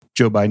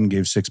Joe Biden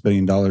gave $6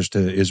 billion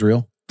to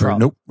Israel.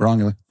 Nope,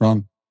 wrong.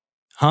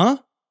 Huh?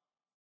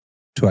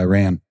 To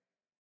Iran.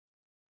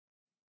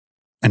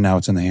 And now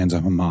it's in the hands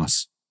of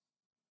Hamas.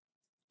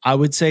 I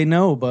would say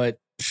no, but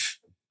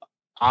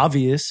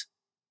obvious.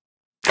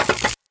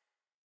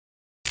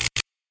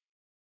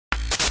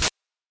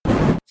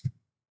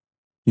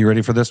 You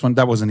ready for this one?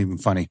 That wasn't even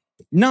funny.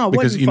 No, it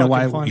because wasn't you know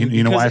fucking why? funny.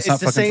 You know why it's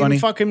not the fucking same funny?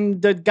 Fucking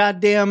the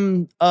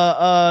goddamn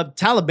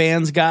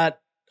Taliban's got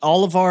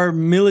all of our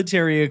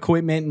military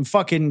equipment and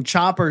fucking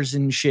choppers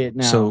and shit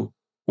now. So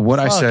what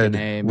I said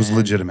was man.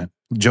 legitimate.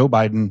 Joe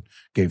Biden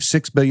gave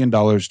 $6 billion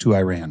to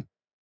Iran.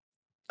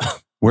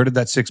 Where did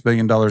that $6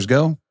 billion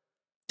go?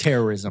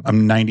 Terrorism.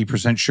 I'm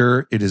 90%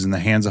 sure it is in the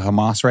hands of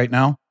Hamas right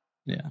now.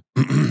 Yeah.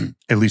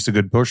 At least a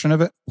good portion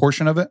of it.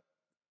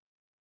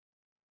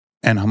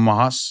 And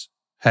Hamas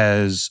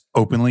has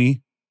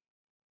openly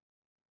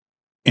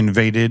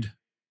invaded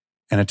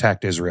and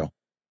attacked Israel.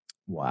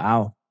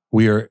 Wow.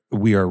 We are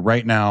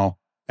right now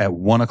at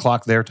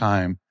 1:00 their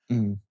time.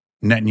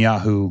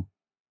 Netanyahu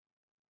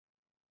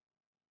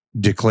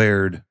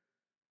declared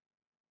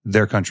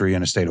their country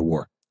in a state of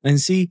war. And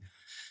see,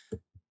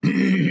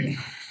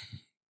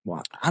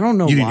 well, I don't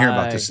know. You didn't hear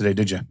about this today,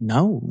 did you?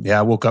 No. Yeah,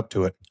 I woke up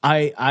to it.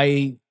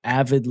 I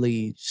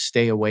avidly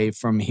stay away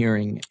from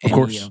hearing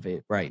any of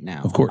it right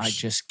now. Of course. I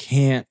just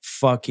can't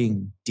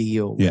fucking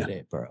deal with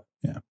it, bro.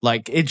 Yeah.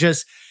 Like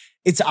it's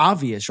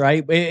obvious,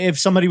 right? If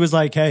somebody was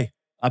like, hey,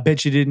 I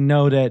bet you didn't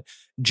know that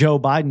Joe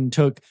Biden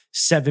took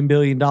 $7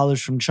 billion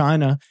from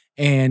China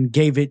and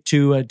gave it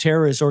to a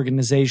terrorist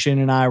organization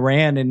in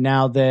Iran, and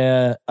now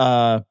they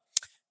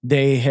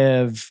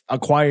have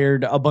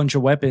acquired a bunch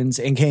of weapons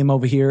and came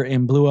over here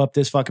and blew up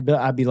this fucking bill.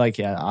 I'd be like,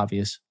 yeah,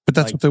 obvious. But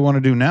that's what they want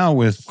to do now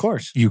with, of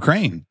course,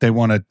 Ukraine. They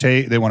want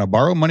to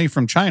borrow money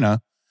from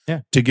China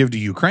to give to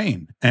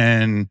Ukraine.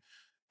 And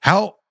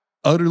how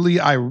utterly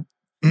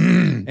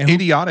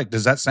idiotic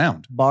does that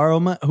sound? Borrow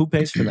money? Who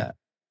pays for that?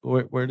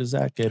 Where does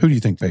that get? Who do you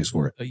think pays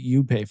for it?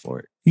 You pay for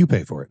it. You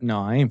pay for it. No,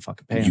 I ain't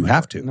fucking paying. You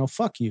have to. No,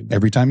 fuck you.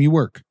 Every time you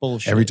work.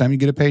 Bullshit. Every time you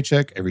get a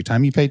paycheck. Every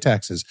time you pay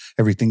taxes.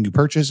 Everything you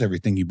purchase.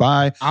 Everything you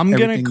buy. I'm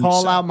going to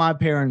call out my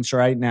parents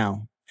right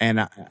now.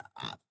 And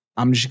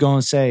I'm just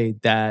going to say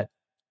that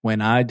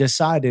when I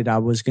decided I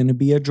was going to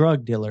be a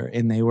drug dealer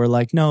and they were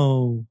like,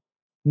 no,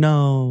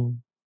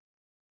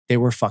 they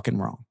were fucking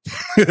wrong.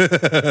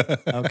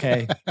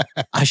 Okay.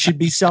 I should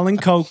be selling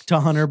coke to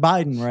Hunter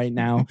Biden right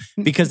now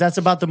because that's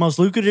about the most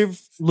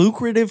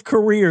lucrative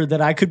career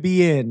that I could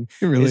be in.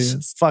 It really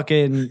is.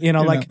 Fucking,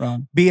 like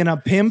being a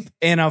pimp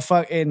and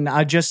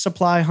I just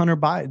supply Hunter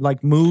Biden,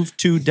 like move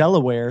to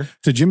Delaware.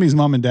 To Jimmy's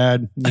mom and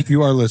dad, if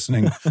you are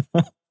listening,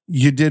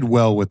 you did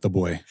well with the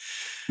boy.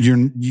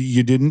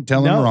 You didn't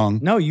tell him wrong.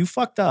 No, you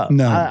fucked up.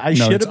 No, I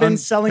should have been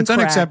selling crack.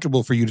 It's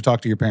unacceptable for you to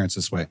talk to your parents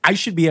this way. I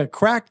should be a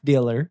crack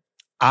dealer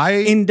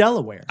in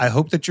Delaware. I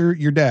hope that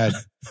your dad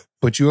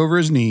put you over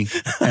his knee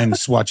and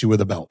swat you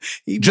with a belt.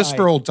 Just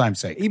for old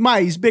time's sake. He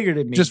might. He's bigger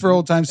than me. Just for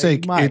old time's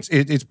sake.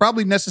 It's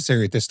probably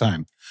necessary at this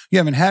time. You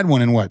haven't had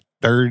one in what,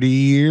 30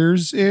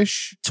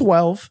 years-ish?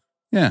 12.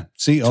 Yeah.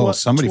 See,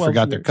 somebody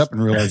forgot their cup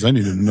and realized I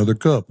needed another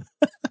cup.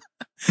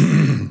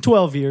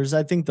 12 years.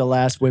 I think the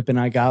last whipping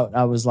I got,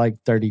 I was like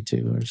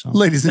 32 or something.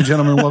 Ladies and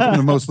gentlemen, welcome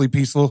to Mostly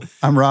Peaceful.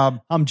 I'm Rob.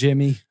 I'm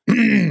Jimmy.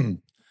 I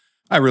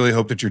really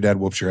hope that your dad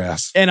whoops your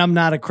ass. And I'm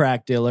not a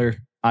crack dealer.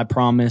 I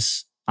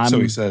promise. So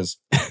he says.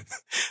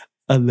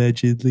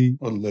 Allegedly.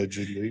 So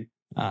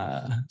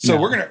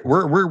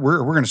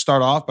we're gonna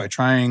start off by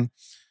trying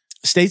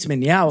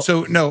Statesman. Yeah.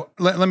 So no,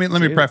 let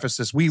me preface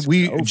this.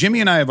 Jimmy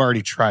and I have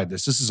already tried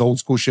this. This is old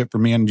school shit for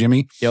me and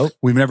Jimmy. Yep.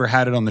 We've never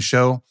had it on the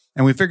show,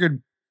 and we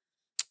figured,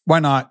 why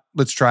not?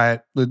 Let's try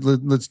it.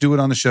 Let's do it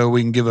on the show.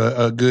 We can give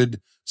a good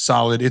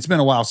solid. It's been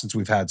a while since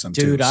we've had some.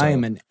 Dude, too, so. I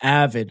am an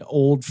avid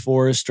Old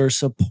Forester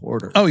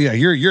supporter. Oh yeah,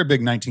 you're a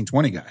big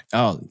 1920 guy.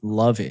 Oh,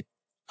 love it.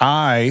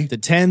 The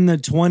 10, the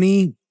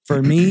 20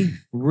 for me,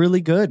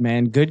 really good,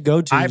 man. Good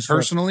go-to. I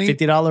personally,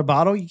 $50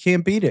 bottle, you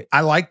can't beat it.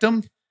 I liked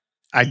them.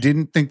 I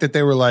didn't think that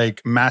they were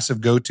like massive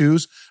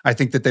go-tos. I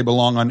think that they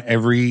belong on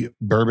every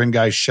bourbon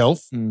guy's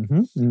shelf.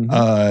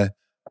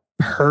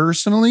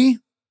 Personally,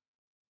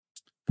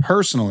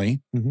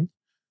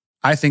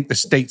 I think the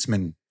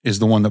Statesman is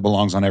the one that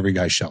belongs on every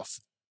guy's shelf.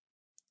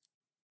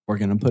 We're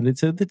going to put it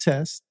to the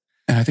test.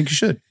 And I think you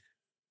should.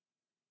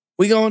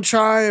 We going to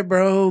try it,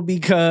 bro,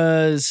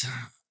 because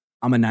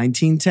I'm a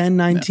 1910,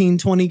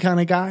 1920 kind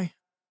of guy.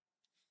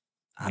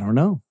 I don't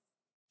know.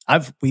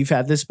 We've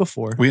had this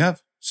before. We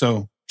have.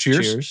 So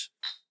cheers.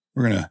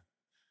 We're going to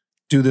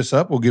do this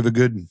up. We'll give a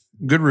good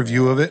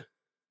review of it.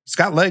 It's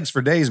got legs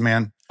for days,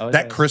 man. Oh,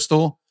 that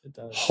crystal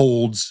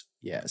holds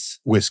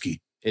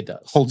whiskey. It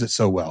does. Holds it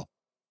so well.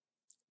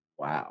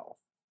 Wow.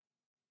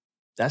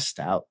 That's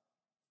stout.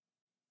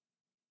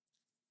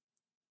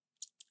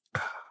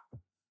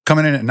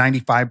 Coming in at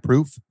 95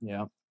 proof.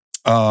 Yeah.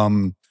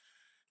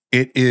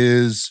 It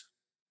is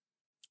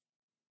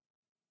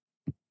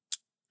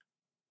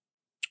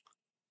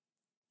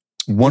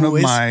one of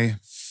my...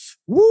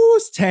 Woo,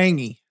 it's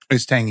tangy.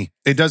 It's tangy.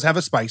 It does have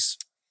a spice.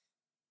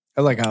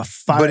 Like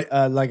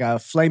a like a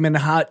flaming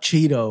hot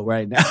Cheeto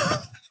right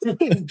now.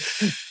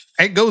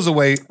 It goes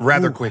away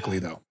rather quickly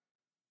though.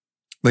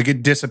 Like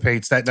it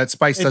dissipates. That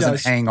spice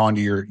doesn't hang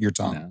onto your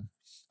tongue.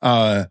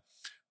 No.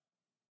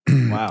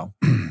 Wow.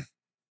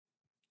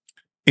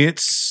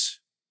 It's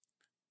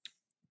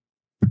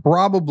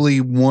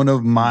probably one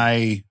of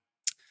my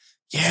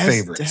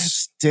favorites.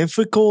 That's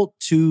difficult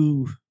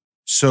to.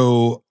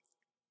 So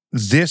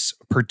this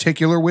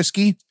particular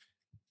whiskey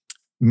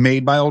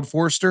made by Old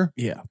Forester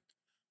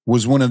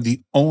was one of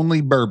the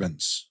only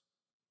bourbons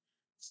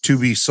to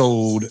be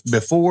sold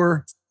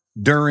before,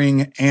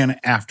 during, and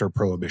after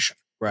Prohibition.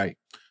 Right.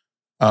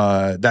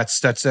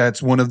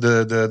 That's one of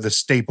the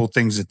staple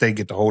things that they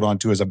get to hold on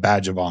to as a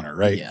badge of honor,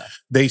 right? Yeah.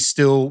 They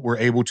still were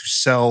able to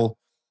sell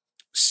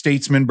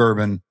Statesman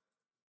bourbon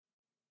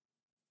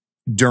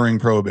during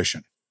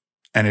Prohibition,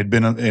 and it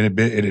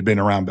had been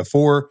around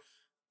before,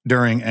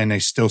 during, and they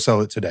still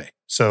sell it today.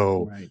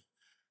 So,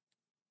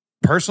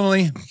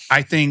 personally,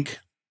 I think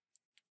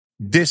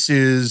this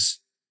is,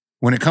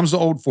 when it comes to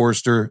Old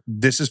Forester,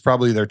 this is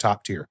probably their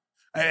top tier.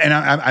 And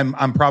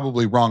I'm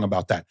probably wrong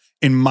about that.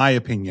 In my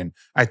opinion,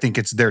 I think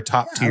it's their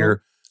top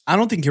tier. I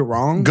don't think you're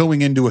wrong.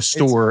 Going into a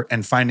store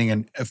and finding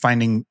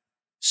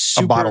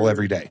a bottle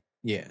every day.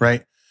 Yeah.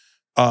 Right.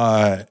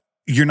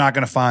 You're not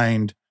going to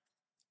find.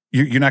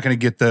 You're not going to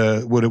get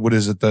the what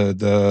is it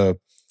the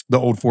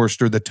Old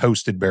Forester, the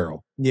toasted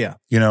barrel. Yeah.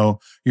 You know,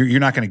 you're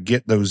not going to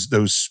get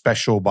those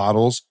special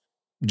bottles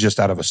just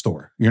out of a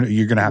store.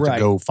 You're going to have to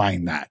go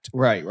find that.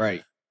 Right.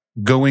 Right.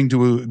 Going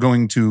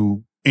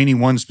to any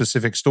one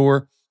specific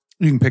store,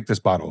 you can pick this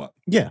bottle up.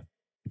 Yeah.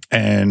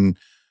 And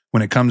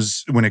when it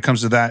comes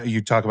to that,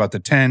 you talk about the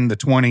 10, the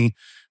 20.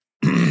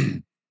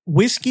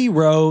 Whiskey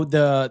Row,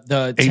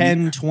 the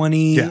 10,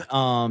 20. Yeah.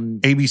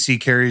 ABC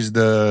carries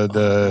the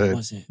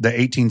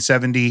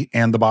 1870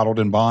 and the bottled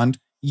in bond.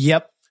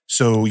 Yep.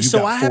 So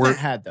I haven't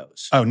had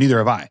those. Oh, neither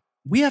have I.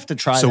 We have to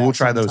try. So that we'll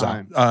try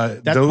sometime. those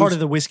out. That's part of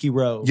the Whiskey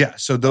Row. Yeah.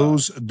 So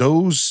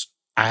those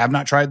I have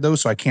not tried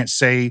those, so I can't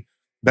say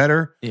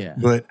better. Yeah.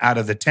 But out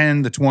of the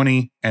 10, the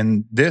 20,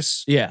 and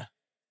this,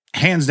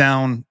 hands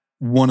down,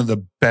 one of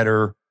the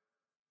better.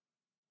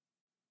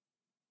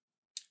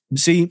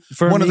 See,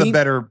 one of the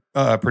better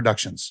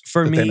productions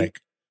for that me, they make.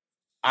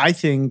 I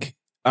think,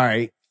 all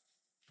right,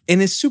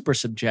 and it's super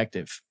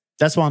subjective.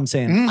 That's what I'm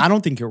saying. I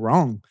don't think you're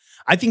wrong.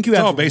 I think you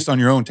have all based on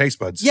your own taste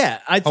buds. Yeah,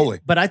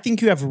 but I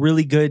think you have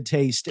really good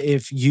taste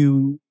if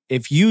you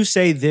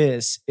say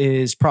this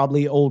is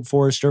probably Old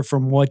Forester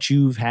from what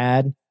you've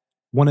had,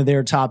 one of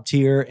their top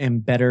tier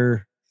and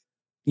better,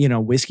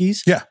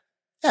 whiskeys. Yeah.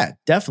 Yeah,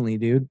 definitely,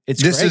 dude.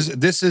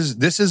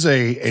 This is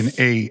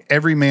a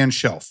everyman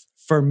shelf.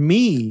 For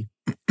me,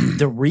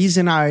 the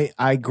reason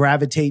I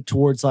gravitate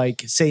towards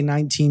like say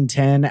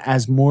 1910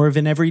 as more of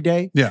an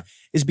everyday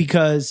is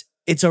because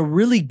it's a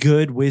really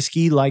good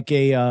whiskey, like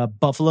a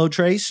Buffalo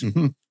Trace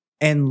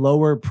and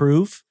lower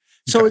proof.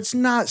 So it's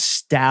not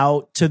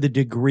stout to the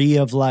degree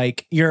of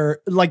like the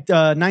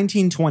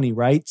 1920,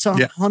 right? It's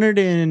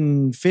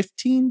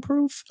 115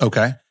 proof.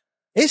 Okay.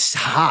 It's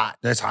hot.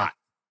 That's hot.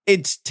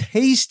 It's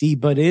tasty,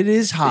 but it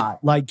is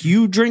hot. Like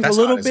you drink a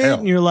little bit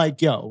and you're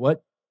like, yo,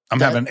 what? I'm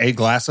having a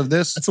glass of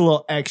this. That's a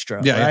little extra,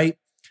 right? Yeah.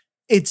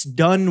 It's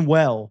done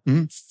well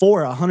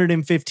for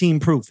 115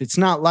 proof. It's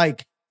not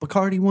like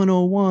Bacardi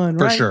 101,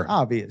 for right? sure.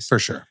 Obvious. For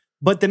sure.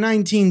 But the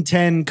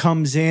 1910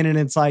 comes in and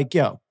it's like,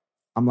 yo,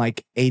 I'm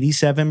like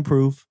 87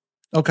 proof.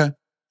 Okay.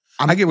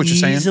 I get what you're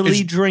saying.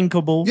 Easily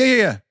drinkable.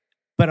 Yeah.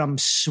 But I'm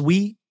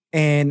sweet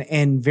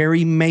and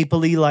very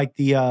mapley, like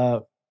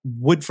the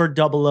Woodford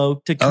Double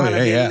Oak to kind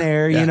of in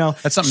there, you know.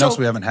 That's something else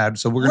we haven't had,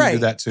 so we're going to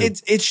do that too.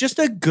 It's just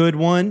a good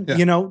one,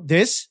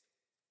 this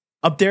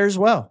up there as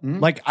well.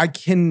 Like I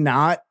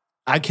cannot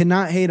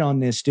hate on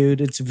this,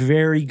 dude. It's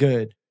very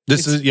good.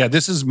 This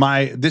is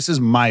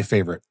my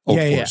favorite Old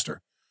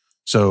Forester.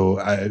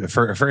 So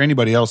for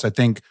anybody else, I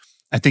think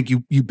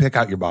you pick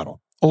out your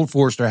bottle. Old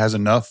Forester has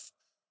enough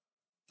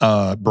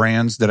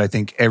brands that I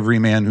think every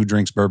man who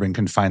drinks bourbon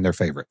can find their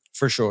favorite.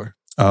 For sure.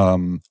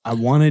 I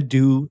want to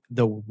do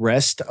the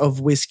rest of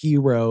Whiskey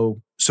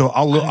Row. So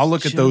I'll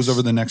look at those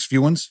over the next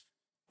few ones.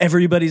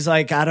 Everybody's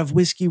like, out of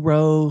Whiskey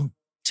Row,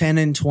 10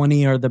 and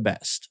 20 are the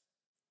best.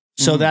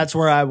 So that's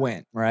where I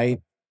went,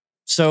 right?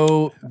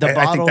 So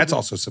I think that's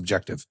also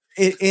subjective.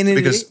 It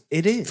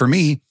is. For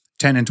me,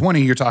 10 and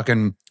 20, you're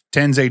talking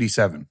 10's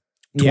 87.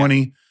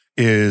 20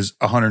 is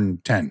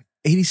 110.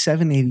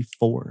 87,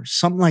 84,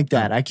 something like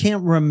that. I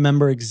can't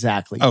remember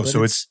exactly. Oh,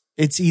 so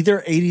it's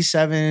either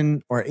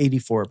 87 or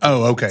 84.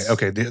 Oh, okay.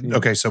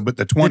 Okay. So, but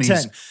the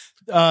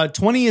 20s.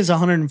 20 is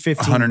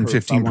 115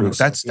 115 proof.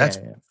 That's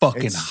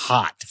fucking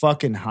hot.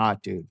 Fucking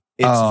hot, dude.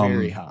 It's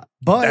very hot.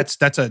 But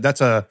that's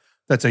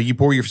a you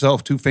pour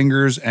yourself 2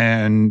 fingers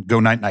and go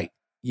night.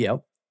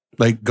 Yep.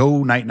 Like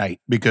go night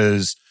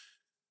because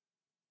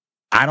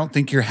I don't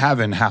think you're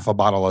having half a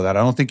bottle of that.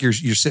 I don't think you're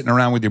sitting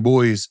around with your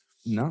boys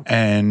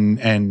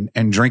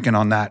and drinking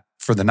on that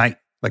for the night.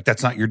 Like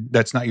that's not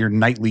your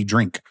nightly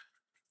drink.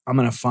 I'm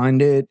going to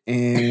find it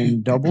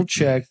and double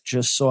check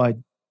just so I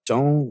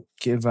don't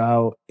give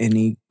out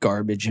any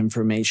garbage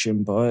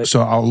information, but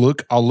so I'll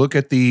look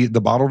at the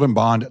bottled and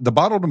bond. The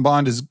bottled and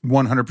bond is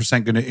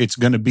 100% it's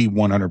gonna be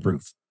 100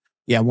 proof.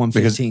 Yeah,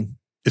 115.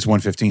 It's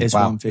 115. It's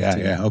wow.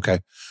 115. Yeah. Okay.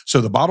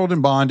 So the bottled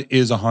and bond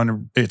is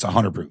 100. It's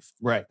 100 proof.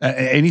 Right.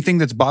 Anything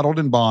that's bottled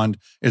and bond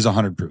is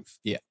 100 proof.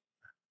 Yeah.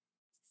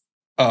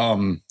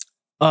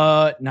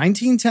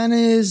 1910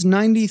 is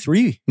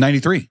 93.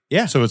 93.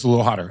 Yeah. So it's a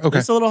little hotter. Okay.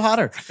 It's a little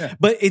hotter. Yeah.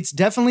 But it's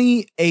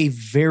definitely a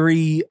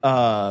very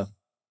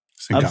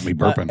This thing got me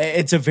burping.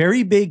 It's a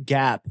very big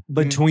gap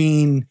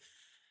between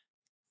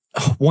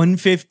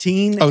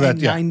 115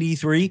 and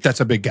 93. That's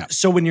a big gap.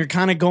 So when you're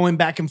kind of going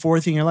back and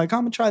forth and you're like,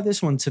 I'm gonna try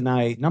this one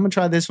tonight, and I'm gonna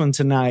try this one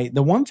tonight.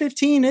 The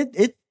 115,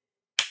 it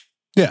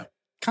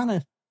kind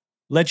of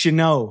lets you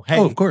know,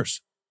 hey, of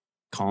course,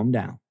 calm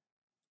down.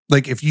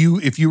 Like if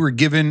you were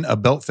given a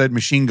belt-fed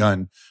machine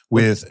gun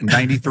with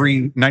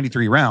 93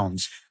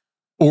 rounds,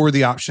 or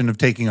the option of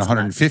taking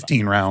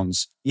 115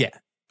 rounds,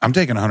 I'm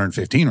taking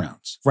 115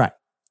 rounds, right?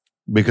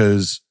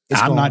 Because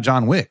I'm not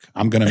John Wick.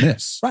 I'm gonna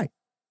miss, right?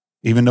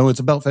 Even though it's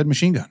a belt-fed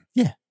machine gun,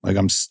 like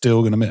I'm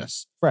still gonna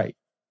miss, right?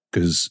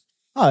 Because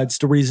it's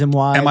the reason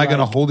why. Am I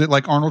gonna hold it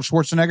like Arnold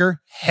Schwarzenegger?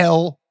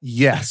 Hell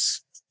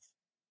yes.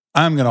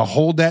 I'm gonna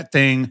hold that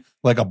thing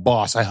like a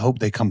boss. I hope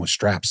they come with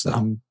straps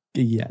though.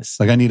 Yes.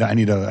 Like I need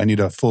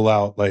a full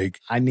out like.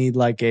 I need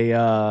like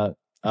a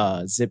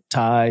zip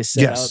tie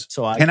set up.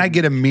 So I can I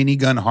get a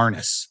minigun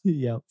harness?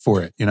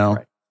 For it,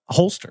 right. A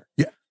holster.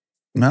 Yeah.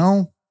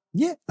 No.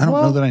 Yeah. I don't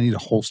know that I need a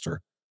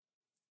holster.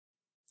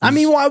 I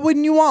mean, why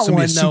wouldn't you want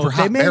one? It's gonna be a super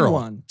hot barrel.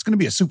 One. It's gonna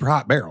be a super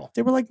hot barrel.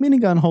 They were like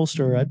minigun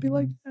holster. I'd be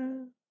like,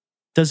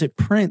 does it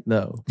print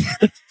though?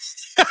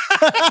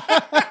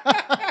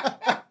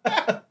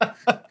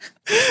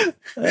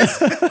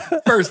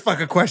 First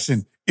fucking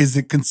question: is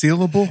it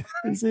concealable?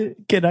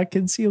 Can I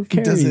conceal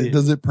carry?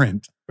 Does it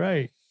print?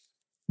 Right.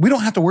 We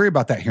don't have to worry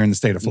about that here in the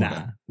state of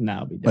Florida.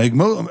 Nah, we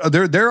don't.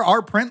 Like there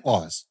are print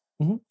laws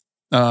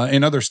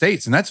in other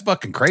states, and that's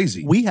fucking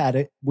crazy. We had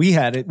it. We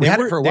had it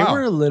for a while. They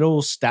were a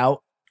little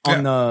stout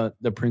on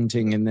the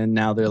printing, and then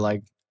now they're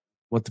like,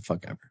 what the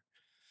fuck ever.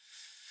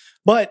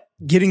 But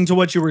getting to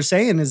what you were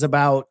saying is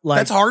about like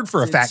that's hard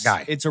for a fat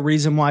guy. It's a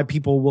reason why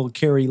people will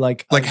carry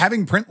like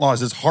having print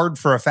laws is hard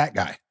for a fat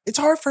guy. It's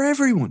hard for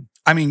everyone.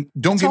 I mean,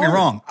 don't get me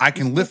wrong. I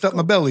can lift up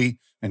my belly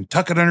and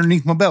tuck it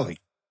underneath my belly.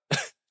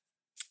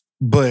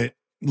 But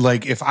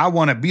like if I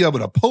want to be able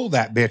to pull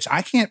that bitch,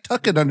 I can't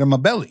tuck it under my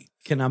belly.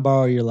 Can I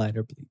borrow your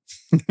lighter, please?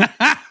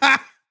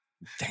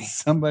 Damn.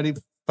 Somebody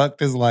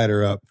fucked his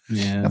lighter up.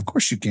 Yeah. Of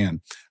course you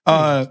can.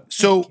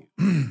 So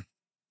now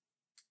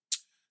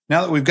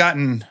that we've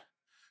gotten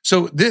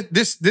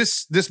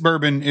this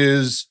bourbon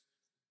is,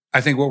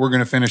 I think, what we're going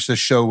to finish this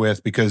show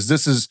with, because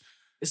it's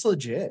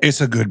legit.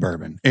 It's a good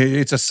bourbon.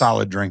 It's a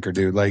solid drinker,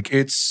 dude. Like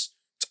it's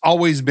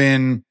always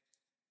been,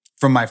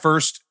 from my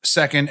first,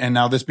 second, and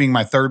now this being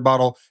my third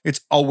bottle,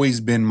 it's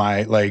always been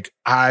my, like,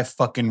 I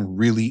fucking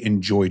really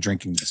enjoy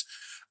drinking this.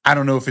 I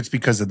don't know if it's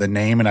because of the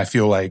name, and I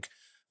feel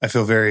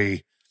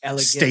very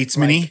elegant,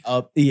 statesman-y.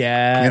 Like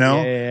yeah. You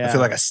know? Yeah. I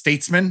feel like a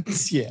statesman.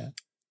 Yeah.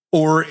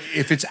 Or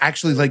if it's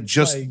actually like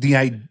just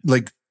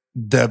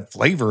the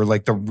flavor,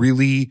 like the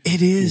really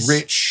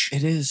rich.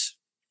 It is.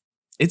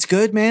 It's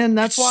good, man.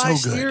 That's why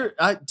so good.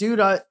 I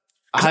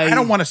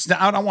don't want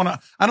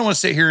to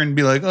sit here and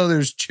be like, oh,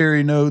 there's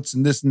cherry notes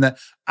and this and that.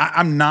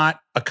 I'm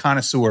not a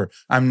connoisseur.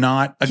 I'm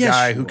not a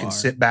guy who can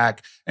sit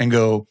back and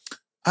go,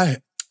 I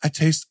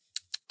taste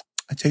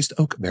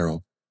oak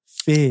barrel.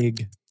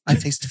 Fig. I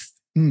taste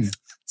is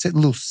it a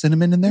little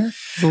cinnamon in there?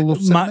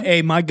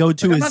 My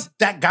go-to is not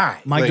that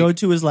guy. My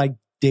go-to is like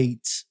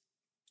dates.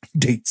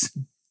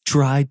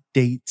 Dried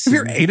dates. Have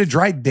you ever ate a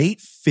dried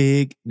date?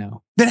 Fig?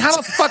 No. Then how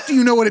the fuck do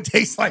you know what it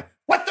tastes like?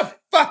 What the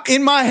fuck?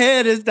 In my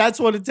head, that's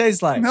what it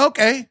tastes like.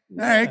 Okay. All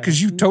right.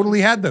 Because you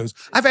totally had those.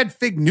 I've had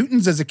Fig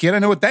Newtons as a kid. I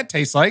know what that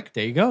tastes like.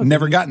 There you go.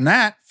 Never gotten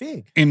that.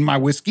 Fig. In my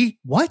whiskey.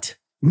 What?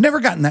 Never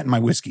gotten that in my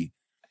whiskey.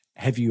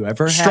 Have you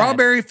ever had?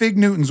 Strawberry Fig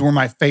Newtons were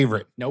my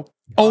favorite. Nope.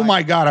 Oh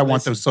my God. I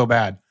want those so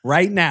bad.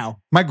 Right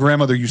now. My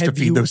grandmother used to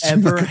feed those to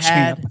the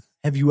champ.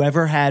 Have you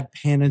ever had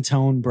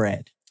panettone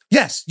bread?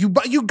 Yes. You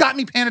got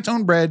me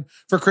panettone bread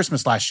for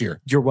Christmas last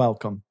year. You're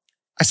welcome.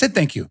 I said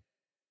thank you.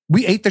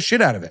 We ate the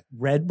shit out of it.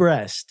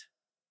 Redbreast.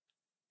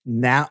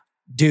 Now,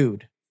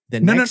 dude,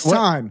 next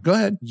time go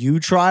ahead. You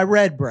try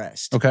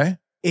Redbreast. Okay.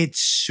 It's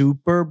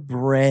super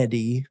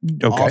bready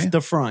off the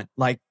front.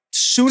 Like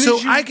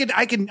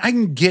I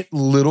can get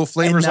little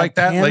flavors like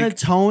that.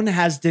 Panettone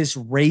has this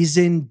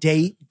raisin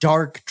date,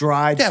 dark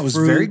dried. That was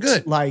very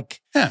good.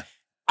 Like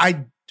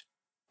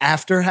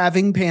after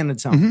having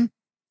panettone,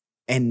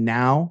 and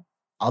now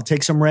I'll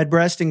take some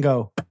Redbreast and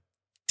go.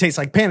 Tastes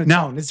like panettone.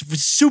 Now, it's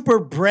super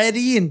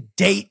bready and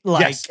date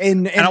like, yes.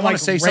 and I want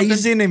to say raisin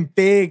something, and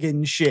fig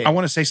and shit. I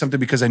want to say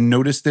something because I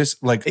noticed this.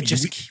 Like it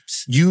just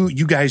keeps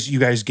you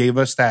guys gave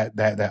us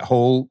that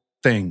whole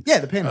thing. Yeah,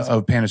 the panettone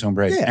of panettone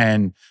bread,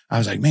 and I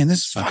was like, man, this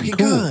is fucking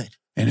cool, good.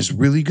 And it's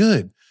really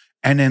good.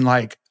 And then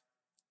like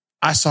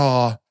I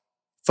saw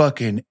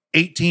fucking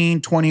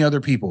 18, 20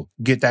 other people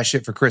get that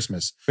shit for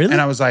Christmas. Really?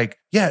 And I was like,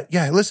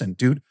 yeah, listen,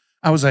 dude.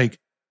 I was like,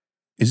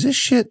 is this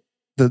shit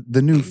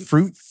the new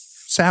fruit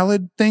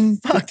salad thing?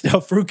 Fuck no,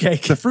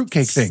 fruitcake. The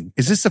fruitcake thing.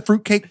 Is this the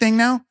fruitcake thing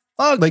now?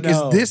 Fuck like,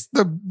 no. is this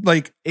the,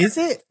 like... Is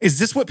it? Is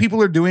this what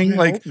people are doing,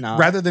 like,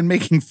 rather than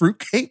making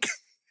fruitcake?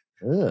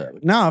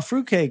 Nah,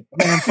 fruitcake.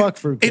 Man, fuck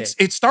fruitcake.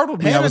 It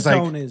startled me. I was like...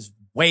 Panettone is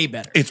way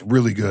better. It's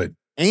really good.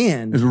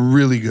 And... It's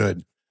really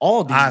good.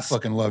 Aldi's. I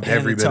fucking loved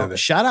every bit of it.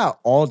 Shout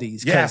out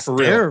Aldi's. Yeah, for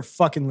real. They're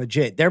fucking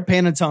legit. Their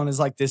panettone is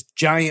like this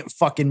giant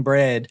fucking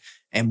bread.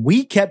 And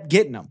we kept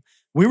getting them.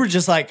 We were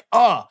just like,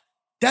 oh,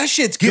 that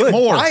shit's good.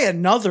 More. Buy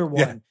another one.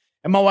 Yeah.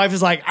 And my wife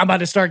is like, I'm about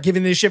to start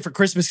giving this shit for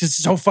Christmas because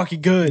it's so fucking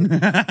good.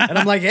 And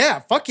I'm like, yeah,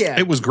 fuck yeah.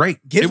 It was great.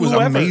 It was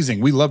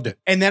amazing. We loved it.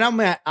 And then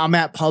I'm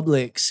at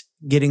Publix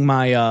getting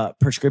my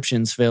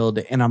prescriptions filled.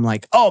 And I'm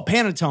like, oh,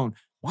 Panettone,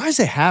 why is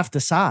it half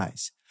the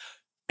size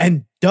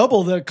and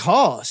double the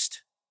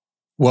cost?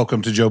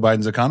 Welcome to Joe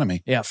Biden's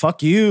economy. Yeah,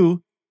 fuck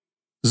you.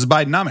 This is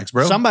Bidenomics,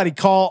 bro. Somebody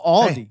call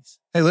Aldi's.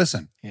 Hey,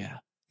 listen. Yeah.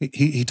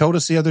 He told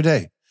us the other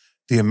day,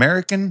 the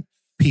American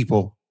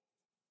people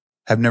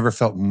have never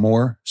felt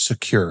more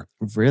secure.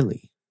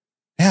 Really?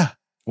 Yeah.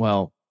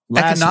 Well,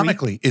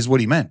 economically is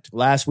what he meant.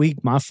 Last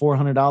week, my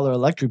 $400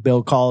 electric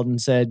bill called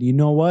and said, you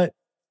know what?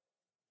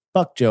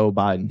 Fuck Joe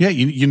Biden. Yeah.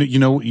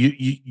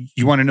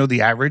 You want to know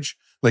the average?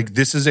 Like,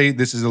 this is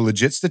a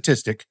legit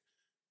statistic.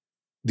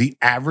 The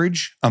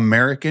average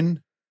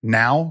American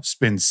now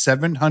spends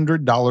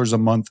 $700 a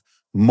month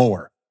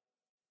more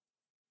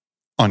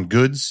on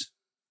goods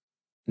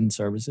and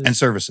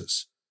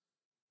services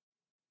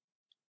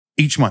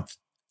each month.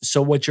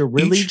 So what you're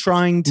really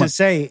trying to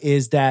say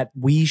is that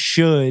we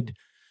should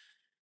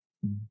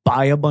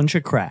buy a bunch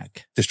of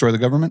crack, destroy the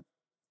government,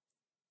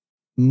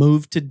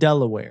 move to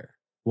Delaware.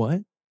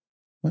 What?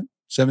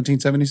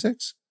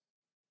 1776?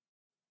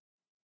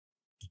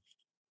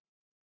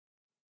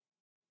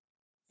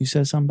 You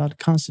said something about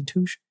the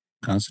Constitution.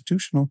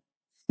 Constitutional.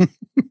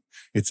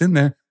 It's in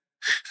there.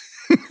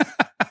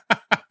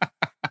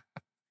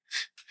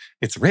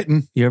 It's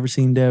written. You ever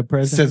seen Dead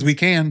Presidents? It says we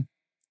can.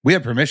 We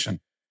have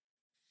permission.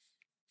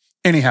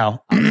 Anyhow,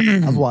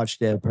 I've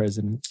watched Dead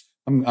Presidents.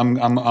 I'm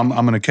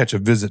going to catch a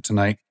visit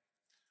tonight.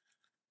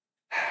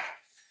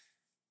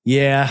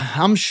 Yeah,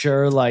 I'm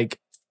sure like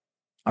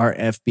our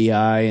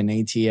FBI and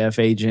ATF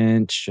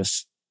agents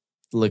just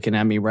looking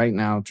at me right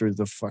now through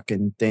the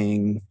fucking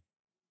thing,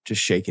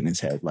 just shaking his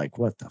head like,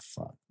 what the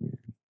fuck, man?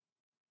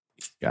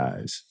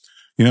 Guys.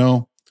 You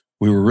know,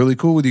 we were really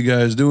cool with you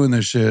guys doing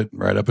this shit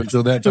right up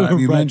until that time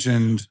you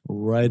mentioned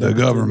the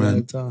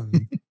government.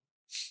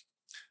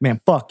 Man,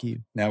 fuck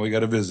you. Now we got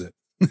to visit.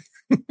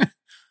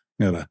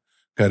 Got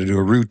to do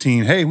a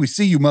routine. Hey, we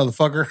see you,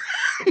 motherfucker.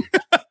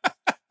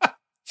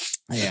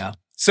 Yeah.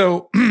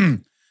 So,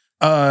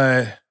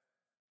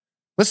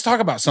 let's talk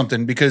about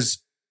something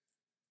because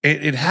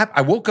it happened.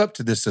 I woke up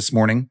to this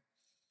morning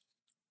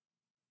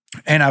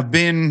and I've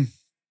been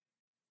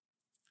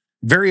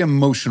very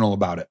emotional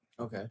about it.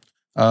 Okay.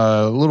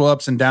 Little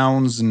ups and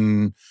downs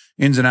and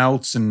ins and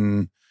outs.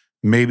 And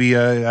maybe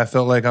I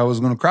felt like I was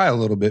going to cry a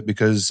little bit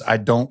because I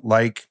don't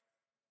like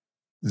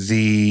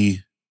the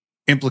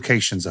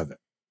implications of it.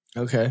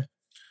 Okay.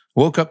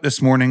 Woke up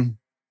this morning.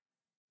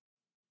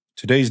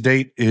 Today's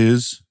date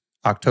is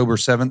October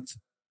 7th.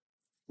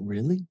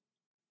 Really?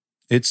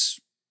 It's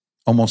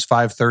almost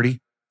 5:30.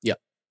 Yep.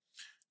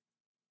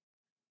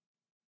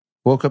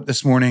 Woke up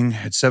this morning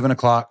at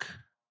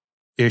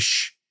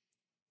 7:00-ish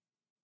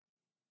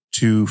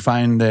to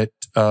find that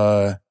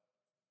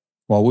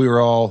while we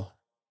were all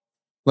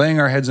laying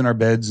our heads in our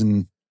beds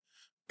and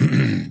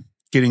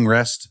getting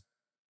rest,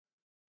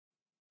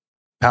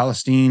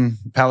 Palestine,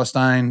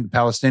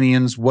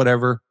 Palestinians,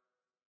 whatever,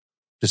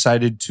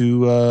 decided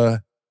to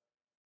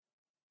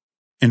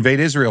invade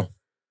Israel.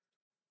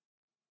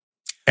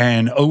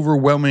 And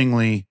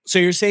overwhelmingly... So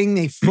you're saying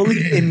they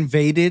fully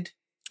invaded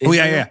Israel?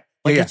 Oh, yeah.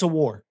 Like it's a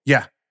war?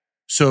 Yeah.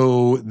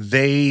 So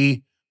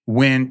they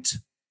went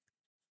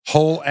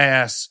whole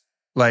ass,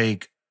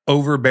 like,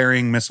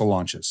 overbearing missile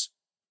launches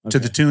to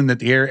the tune that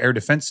the air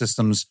defense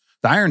systems...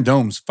 The Iron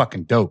Dome's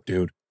fucking dope,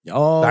 dude.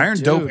 Oh, the Iron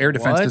Dome air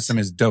defense system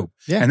is dope.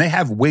 Yeah. And they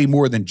have way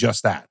more than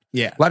just that.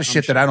 Yeah. A lot of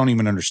shit that I don't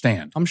even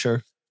understand. I'm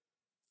sure.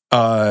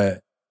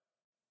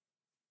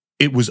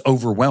 It was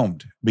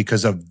overwhelmed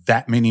because of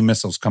that many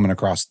missiles coming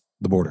across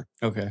the border.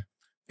 Okay.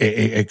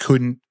 It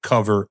couldn't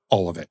cover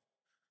all of it.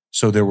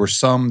 So there were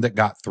some that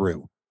got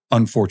through,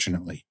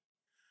 unfortunately.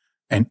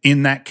 And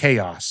in that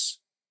chaos,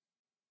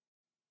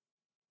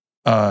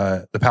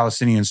 the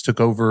Palestinians took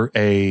over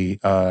a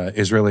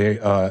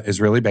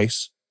Israeli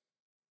base.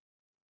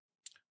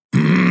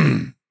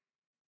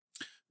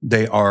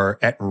 They are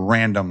at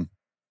random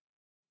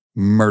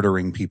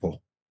murdering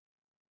people.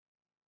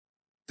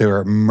 They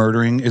are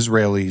murdering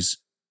Israelis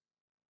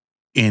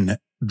in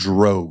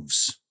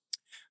droves.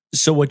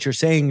 So what you're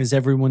saying is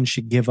everyone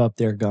should give up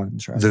their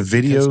guns, right? The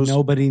videos. Because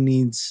nobody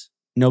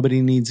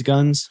needs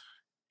guns.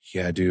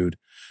 Yeah, dude.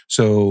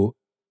 So,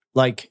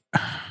 like,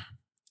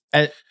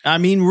 I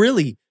mean,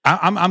 really,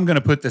 I'm going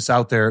to put this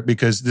out there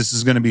because this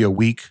is going to be a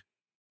week,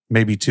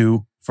 maybe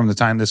 2 from the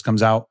time this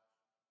comes out.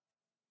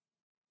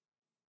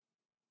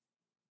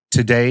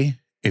 Today,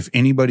 if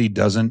anybody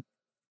doesn't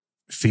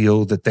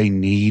feel that they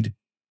need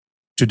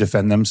to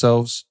defend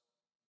themselves,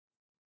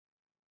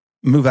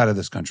 move out of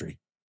this country.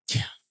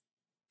 Yeah.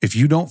 If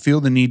you don't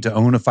feel the need to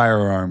own a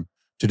firearm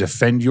to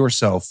defend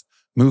yourself,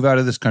 move out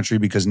of this country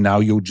because now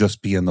you'll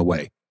just be in the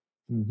way.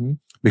 Mm-hmm.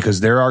 Because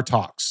there are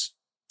talks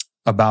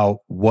about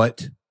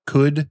what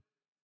could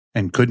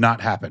and could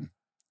not happen.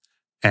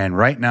 And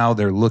right now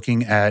they're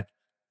looking at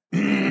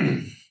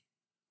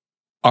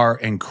our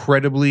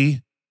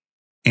incredibly,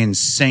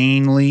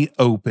 insanely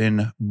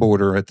open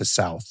border at the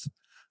south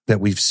that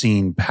we've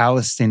seen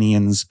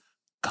Palestinians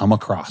come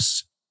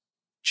across.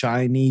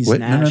 Chinese No.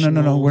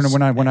 nationals.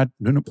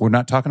 We're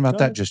not talking about Go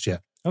that ahead. just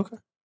yet. Okay.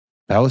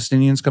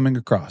 Palestinians coming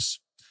across.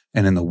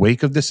 And in the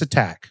wake of this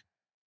attack,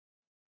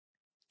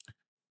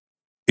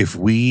 if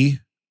we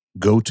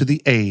go to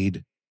the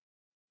aid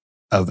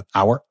of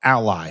our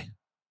ally,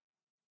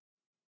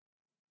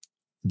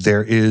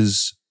 there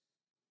is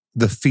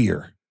the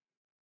fear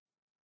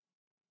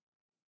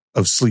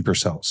of sleeper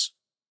cells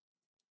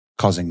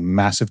causing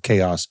massive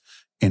chaos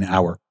in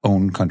our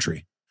own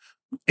country.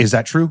 Is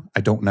that true?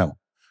 I don't know.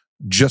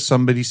 Just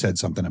somebody said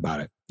something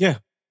about it. Yeah.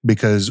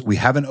 Because we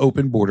have an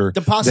open border.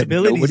 The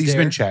possibilities nobody's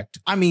there. been checked.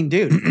 I mean,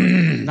 dude,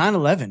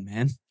 9/11,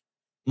 man.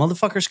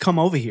 Motherfuckers come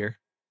over here,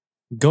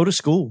 go to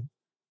school,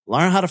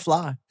 learn how to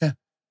fly. Yeah.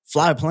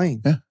 Fly a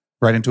plane. Yeah.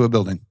 Right into a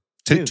building.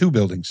 Dude, 2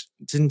 buildings.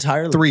 It's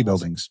entirely 3 possible.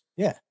 buildings.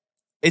 Yeah.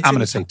 I'm going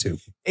to say 2.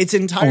 It's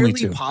entirely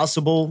 2.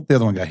 possible The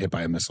other one got hit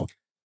by a missile.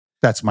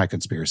 That's my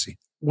conspiracy.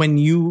 when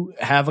you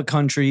have a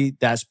country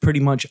that's pretty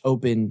much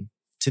open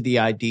to the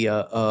idea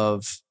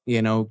of,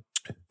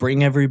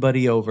 bring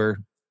everybody over.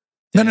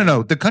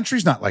 No. The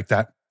country's not like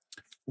that.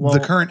 Well, the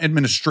current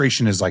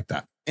administration is like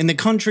that. in the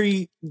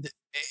country,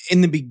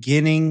 in the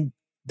beginning,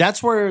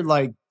 that's where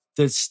like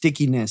the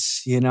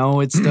stickiness,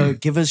 it's the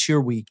give us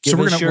your week. So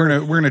we're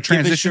gonna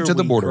transition to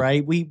the border,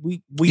 right?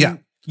 We Yeah.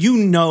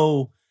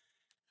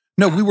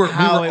 No, we were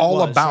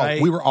all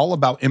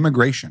about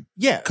immigration.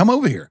 Yeah. Come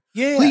over here.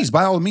 Yeah. Please,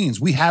 by all means.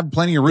 We have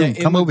plenty of room.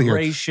 Come over here.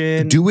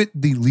 Immigration. Do it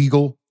the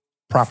legal,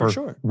 proper For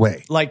sure.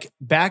 way. Like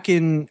back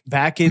in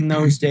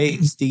those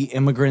days, the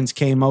immigrants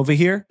came over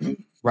here,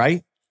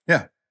 right?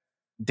 Yeah.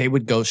 They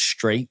would go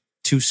straight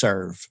to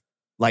serve.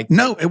 Like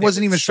No, it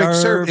wasn't even straight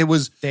serve. It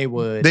was they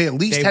at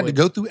least had to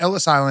go through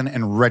Ellis Island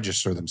and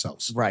register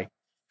themselves. Right.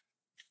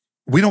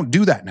 We don't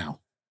do that now.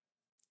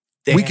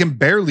 We can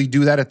barely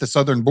do that at the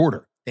southern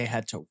border. They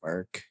had to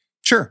work.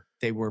 Sure.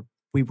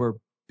 We were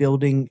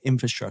building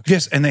infrastructure.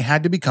 Yes, and they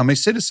had to become a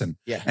citizen.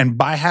 Yeah. And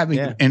by having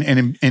Yeah. and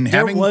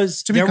having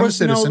to become a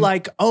citizen, no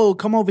like, oh,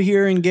 come over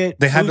here and get.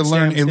 they had to food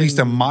learn stamps at least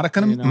a and,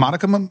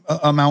 modicum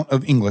amount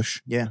of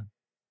English. Yeah.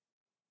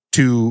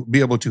 To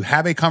be able to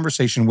have a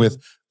conversation with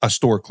a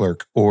store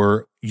clerk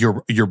or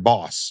your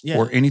boss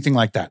or anything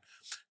like that.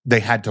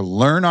 They had to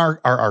learn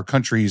our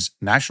country's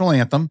national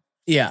anthem,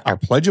 our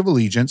Pledge of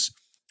Allegiance.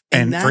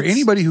 And for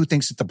anybody who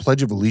thinks that the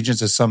Pledge of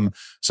Allegiance is some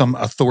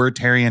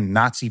authoritarian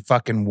Nazi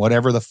fucking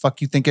whatever the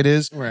fuck you think it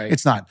is, right.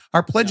 It's not.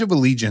 Our Pledge of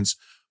Allegiance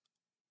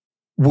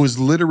was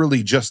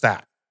literally just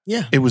that.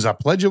 Yeah. It was a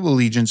Pledge of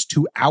Allegiance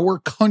to our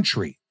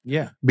country.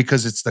 Yeah.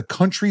 Because it's the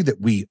country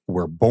that we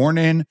were born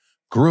in,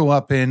 grew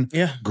up in,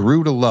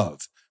 grew to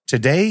love.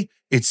 Today,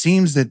 it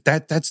seems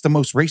that's the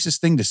most racist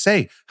thing to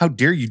say. How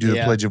dare you do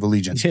the Pledge of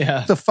Allegiance? Yeah.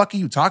 What the fuck are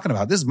you talking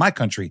about? This is my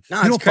country. No,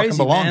 you don't it's crazy, fucking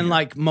belong man. here.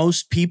 Like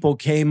most people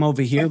came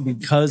over here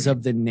because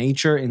of the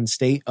nature and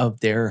state of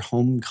their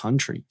home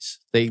countries.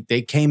 They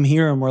came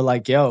here and were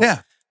like, yo,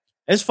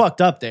 it's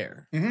fucked up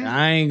there. Mhm.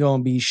 I ain't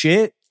gonna be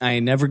shit. I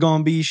ain't never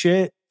gonna be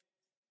shit.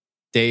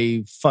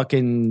 They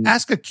fucking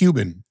Ask a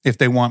Cuban if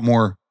they want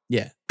more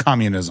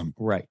communism.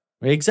 right.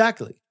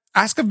 Exactly.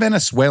 Ask a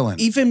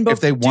Venezuelan if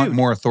they want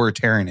more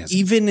authoritarianism.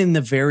 Even in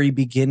the very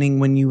beginning,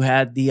 when you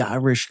had the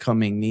Irish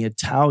coming, the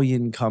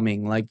Italian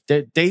coming, like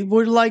they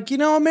were like,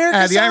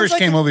 America. The Irish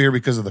came over here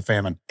because of the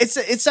famine.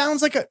 It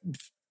sounds like that's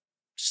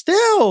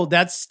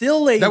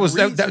still a that was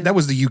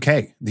the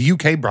UK. The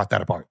UK brought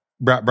that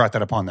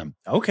upon them.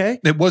 Okay.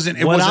 It wasn't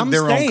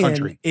their own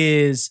country.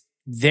 Is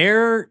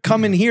they're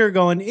coming here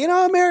going,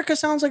 America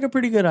sounds like a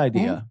pretty good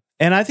idea.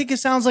 And I think it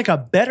sounds like a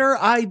better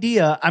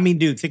idea. I mean,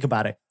 dude, think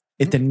about it.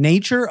 At the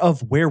nature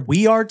of where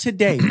we are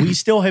today, we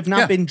still have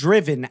not been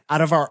driven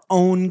out of our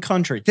own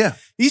country. Yeah.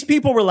 These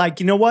people were like,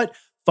 you know what?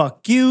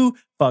 Fuck you,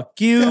 fuck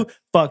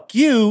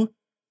you.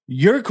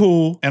 You're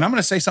cool. And I'm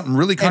going to say something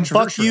really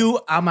controversial. And fuck you,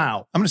 I'm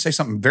out. I'm going to say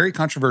something very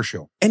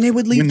controversial. And they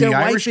would leave When their the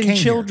wife Irish and came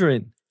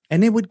children.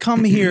 And they would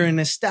come here and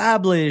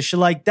establish.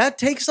 Like, that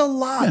takes a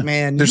lot,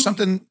 man. There's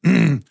something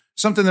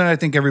that I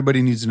think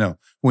everybody needs to know.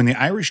 When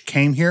the Irish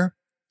came here,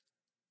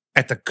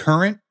 at the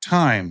current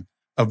time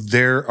of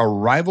their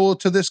arrival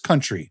to this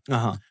country,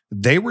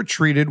 they were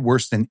treated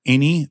worse than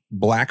any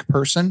black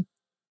person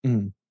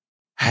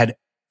had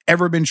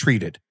ever been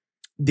treated.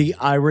 The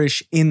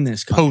Irish in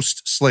this country.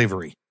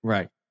 Post-slavery.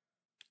 Right.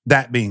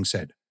 That being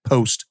said,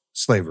 post-slavery.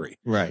 slavery.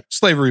 Right.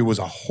 Slavery was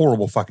a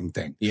horrible fucking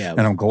thing. Yeah.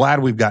 And I'm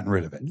glad we've gotten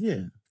rid of it.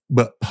 Yeah.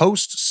 But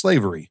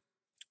post-slavery,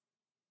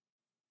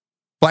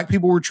 black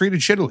people were treated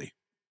shittily.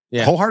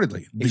 Yeah.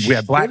 Wholeheartedly. Is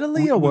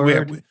shittily a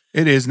word?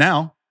 It is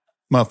now.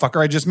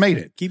 Motherfucker, I just made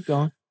it. Keep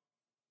going.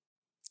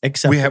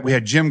 Except we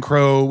had Jim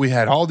Crow. We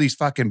had all these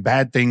fucking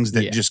bad things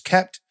that just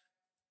kept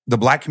the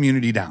black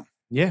community down.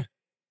 Yeah.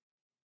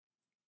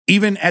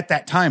 Even at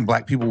that time,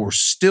 black people were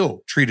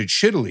still treated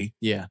shittily.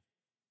 Yeah.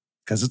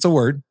 Because it's a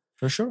word.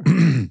 For sure.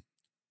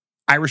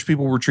 Irish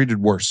people were treated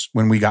worse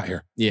when we got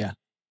here. Yeah.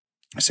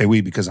 I say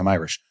we because I'm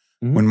Irish.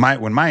 Mm-hmm.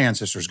 When my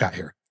ancestors got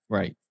here,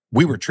 right,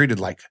 we were treated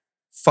like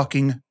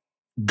fucking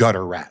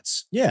gutter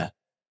rats. Yeah.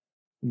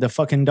 The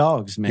fucking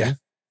dogs, man. Yeah.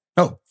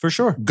 Oh, for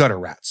sure. Gutter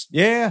rats.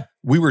 Yeah.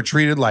 We were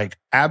treated like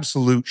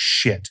absolute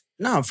shit.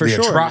 No, for the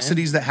sure. The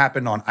atrocities that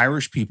happened on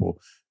Irish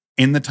people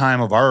in the time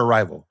of our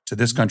arrival to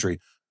this country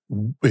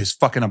is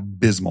fucking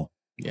abysmal.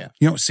 Yeah.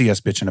 You don't see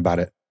us bitching about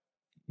it.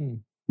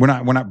 We're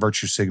not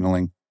virtue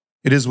signaling.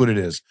 It is what it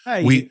is.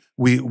 Hey,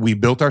 we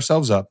built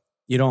ourselves up.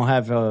 You don't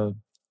have a...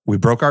 We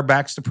broke our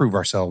backs to prove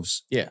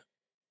ourselves. Yeah.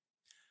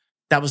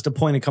 That was the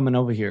point of coming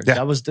over here. Yeah.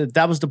 That was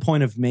the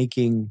point of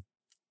making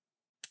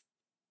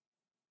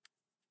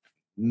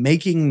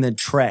the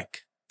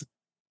trek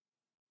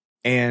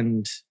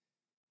and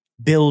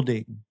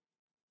building,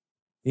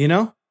 you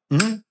know?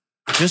 Mm-hmm.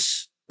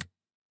 Just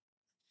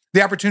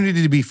the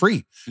opportunity to be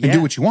free and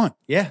do what you want.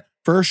 Yeah.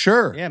 For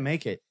sure. Yeah,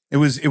 make it. It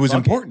was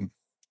important.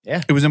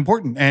 Yeah. It was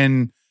important.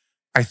 And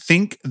I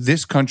think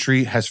this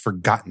country has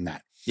forgotten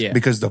that. Yeah.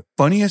 Because the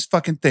funniest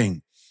fucking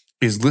thing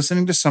is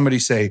listening to somebody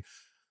say,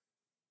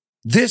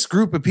 this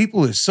group of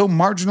people is so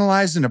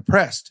marginalized and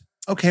oppressed.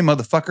 Okay,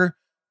 motherfucker.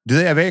 Do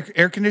they have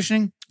air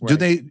conditioning?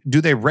 Right. Do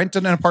they rent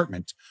an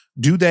apartment?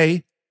 Do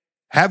they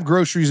have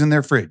groceries in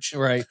their fridge?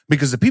 Right.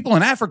 Because the people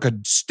in Africa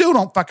still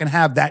don't fucking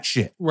have that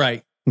shit.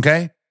 Right.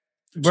 Okay?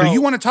 Bro. So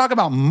you want to talk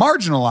about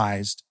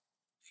marginalized?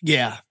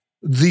 Yeah.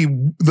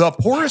 The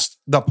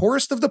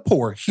poorest of the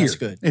poor here. That's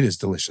good. It is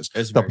delicious.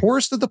 The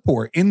poorest of the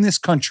poor in this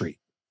country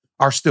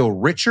are still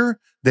richer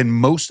than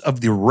most of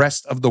the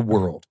rest of the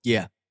world.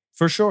 Yeah,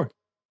 for sure.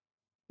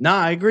 Nah,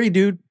 I agree,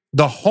 dude.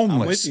 The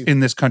homeless in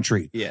this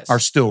country are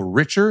still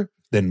richer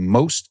than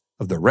most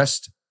of the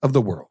rest of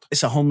the world.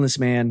 It's a homeless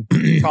man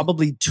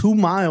probably 2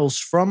 miles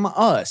from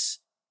us,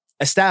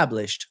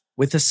 established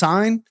with a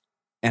sign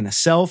and a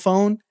cell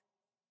phone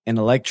and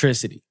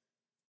electricity.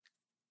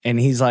 And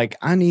he's like,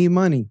 I need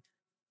money.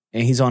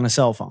 And he's on a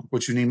cell phone.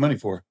 What you need money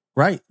for?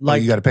 Right.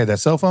 Like you got to pay that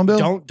cell phone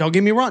bill? Don't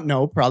get me wrong.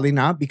 No, probably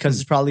not, because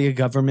it's probably a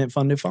government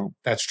funded phone.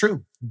 That's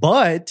true.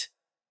 But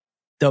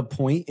the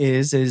point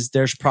is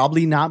there's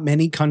probably not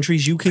many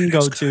countries you can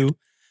go to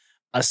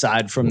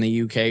aside from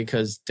the UK,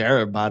 because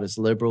they're about as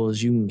liberal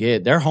as you can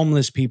get. Their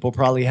homeless people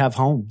probably have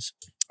homes.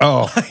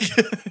 Oh.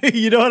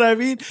 You know what I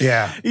mean?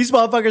 Yeah. These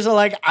motherfuckers are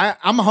like,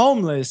 I'm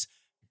homeless,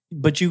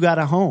 but you got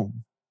a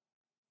home.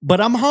 But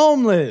I'm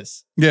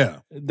homeless. Yeah.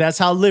 That's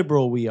how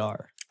liberal we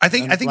are. I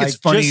think like, it's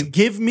funny. Just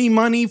give me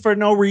money for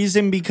no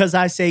reason because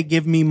I say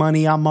give me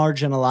money. I'm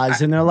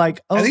marginalized, and they're like,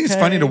 okay. I think it's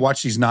funny to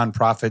watch these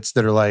nonprofits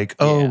that are like,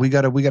 oh, we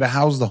gotta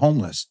house the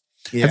homeless.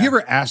 Yeah. Have you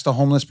ever asked a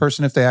homeless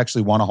person if they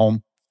actually want a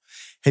home?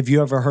 Have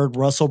you ever heard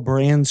Russell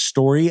Brand's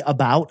story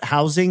about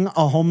housing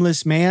a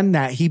homeless man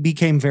that he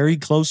became very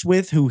close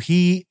with?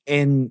 He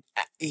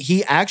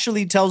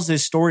actually tells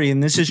this story,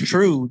 and this is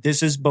true.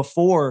 This is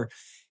before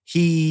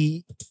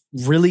he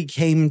really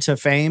came to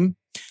fame.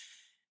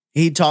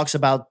 He talks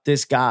about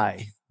this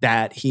guy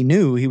that he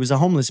knew. He was a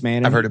homeless man.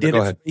 And I've heard of it. Go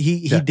ahead.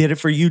 He did it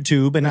for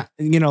YouTube. And,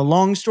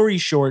 long story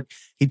short,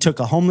 he took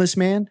a homeless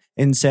man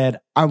and said,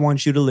 I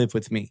want you to live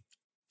with me.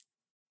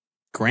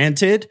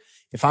 Granted,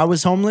 if I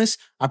was homeless,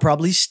 I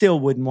probably still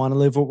wouldn't want to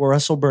live with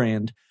Russell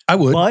Brand. I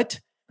would. But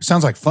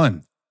sounds like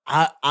fun.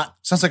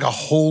 Sounds like a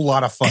whole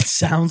lot of fun. It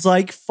sounds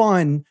like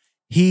fun.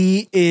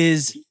 He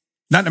is...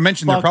 Not to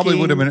mention, there probably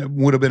would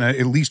have been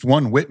at least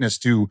one witness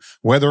to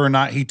whether or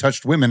not he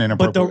touched women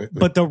inappropriately.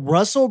 But the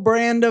Russell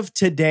Brand of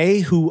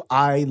today, who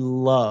I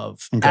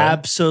love,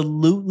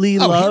 absolutely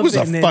love, he was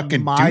a and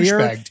fucking admire,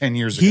 douchebag 10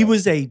 years ago. He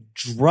was a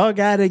drug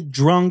addict,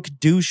 drunk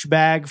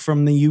douchebag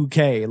from the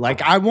UK.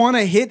 Like, I want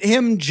to hit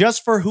him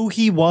just for who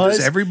he was.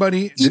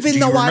 Everybody, even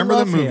though I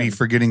love the movie him.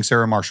 Forgetting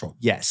Sarah Marshall?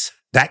 Yes.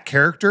 That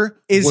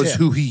character was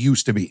who he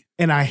used to be.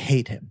 And I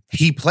hate him.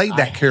 He played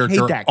that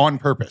character on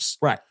purpose.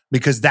 Right.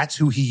 Because that's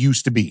who he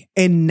used to be.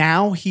 And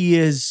now he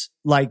is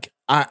like,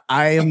 I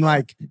am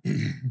like,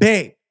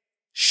 babe,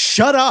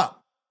 shut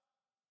up.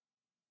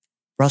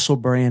 Russell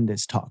Brand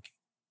is talking.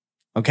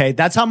 Okay.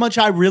 That's how much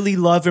I really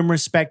love and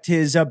respect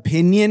his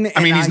opinion.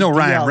 I mean, he's no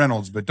Ryan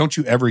Reynolds, but don't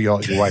you ever yell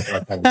at your wife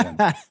like that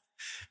again.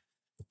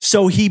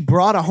 So he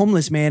brought a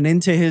homeless man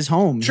into his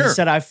home. Sure. He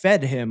said, I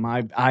fed him.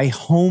 I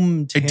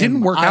homed him. It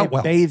didn't work out well.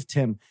 I bathed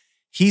him.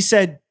 He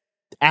said,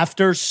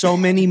 after so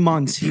many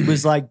months, he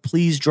was like,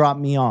 please drop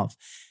me off.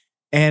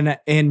 And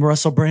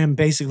Russell Brand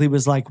basically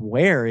was like,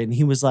 where? And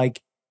he was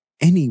like,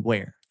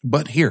 anywhere.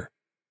 But here.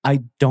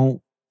 I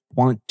don't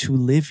want to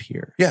live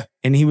here. Yeah.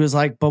 And he was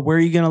like, but where are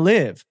you going to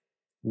live?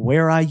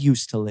 Where I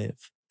used to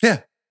live.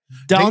 Yeah.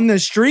 down the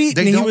street.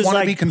 They and he don't was want to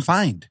like, be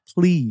confined.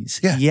 please.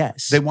 Yeah.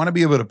 Yes. They want to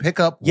be able to pick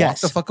up, walk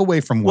the fuck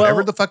away from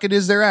whatever the fuck it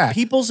is they're at.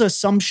 People's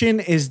assumption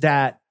is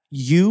that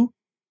you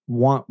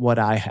want what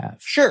I have.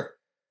 Sure.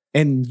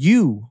 And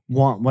you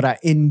want what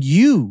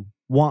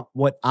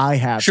I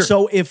have. Sure.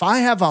 So if I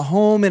have a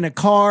home and a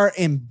car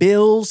and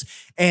bills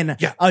and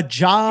a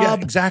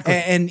job, exactly.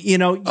 And you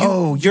know,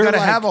 you got to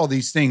have all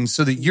these things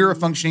so that you're a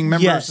functioning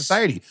member of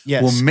society.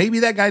 Yes. Well, maybe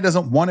that guy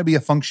doesn't want to be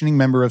a functioning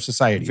member of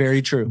society.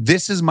 Very true.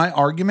 This is my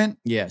argument.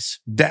 Yes.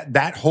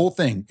 That whole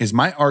thing is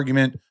my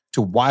argument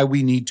to why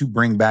we need to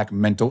bring back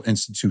mental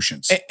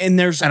institutions. And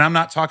I'm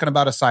not talking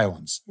about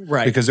asylums.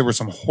 Right. Because there was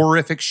some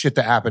horrific shit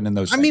that happened in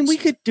those things. I mean, we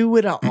could do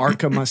it at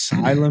Arkham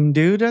Asylum,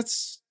 dude.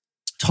 That's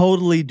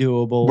totally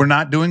doable. We're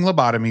not doing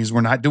lobotomies.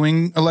 We're not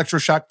doing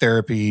electroshock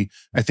therapy.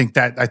 I think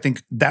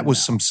that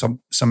was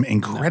some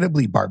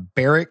incredibly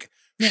barbaric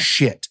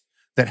shit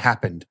that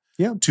happened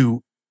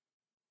to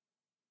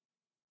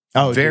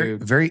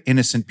very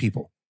innocent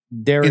people.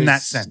 In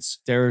that sense,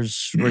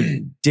 there's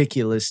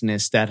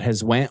ridiculousness that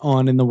has went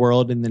on in the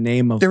world in the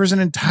name of there was an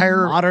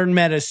entire modern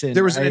medicine.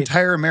 There was an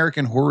entire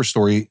American Horror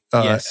Story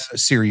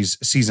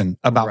season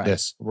about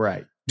this.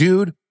 Right.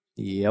 Dude.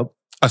 Yep.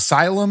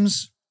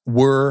 Asylums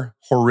were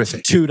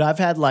horrific. Dude, I've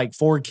had like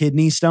 4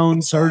 kidney stone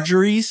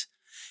surgeries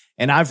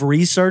and I've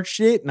researched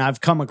it and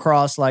I've come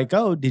across like,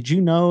 oh, did you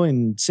know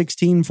in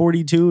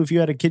 1642, if you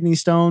had a kidney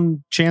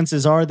stone,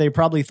 chances are they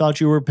probably thought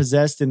you were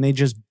possessed and they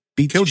just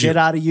beat the shit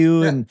out of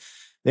you. And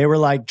they were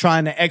like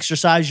trying to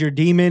exorcise your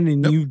demon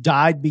and you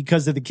died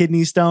because of the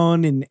kidney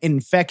stone and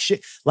infection.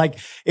 Like,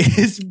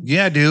 dude.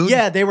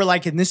 Yeah, they were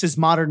like, and this is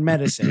modern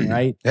medicine,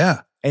 right?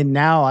 Yeah. And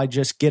now I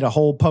just get a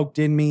hole poked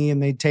in me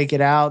and they take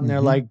it out and they're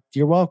like,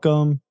 you're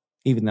welcome.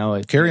 Even though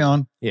it's... Carry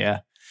on. Yeah.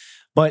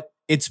 But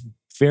it's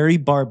very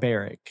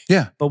barbaric.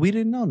 Yeah. But we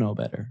didn't know no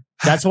better.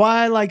 That's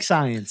why I like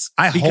science.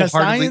 Because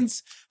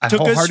science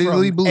took us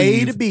from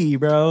A to B,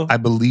 bro. I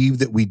believe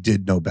that we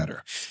did know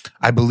better.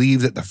 I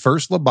believe that the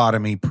first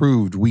lobotomy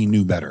proved we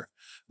knew better.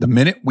 The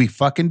minute we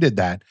fucking did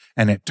that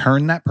and it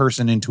turned that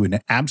person into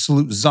an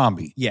absolute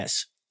zombie.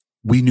 Yes.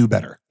 We knew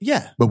better.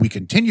 Yeah. But we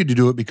continued to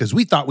do it because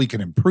we thought we could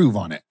improve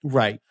on it.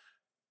 Right.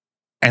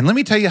 And let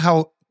me tell you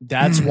how...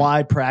 That's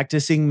why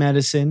practicing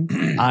medicine,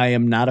 I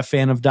am not a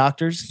fan of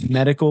doctors,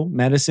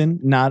 medicine,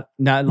 not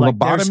like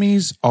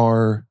lobotomies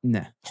are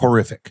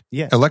horrific.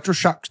 Yes.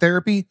 Electroshock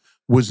therapy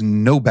was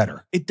no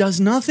better. It does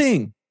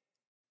nothing.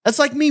 That's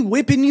like me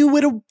whipping you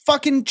with a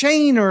fucking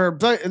chain or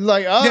like,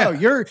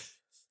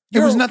 it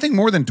was nothing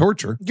more than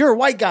torture. You're a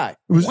white guy.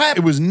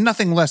 It was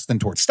nothing less than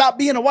torture. Stop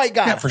being a white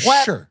guy. Yeah, for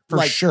sure.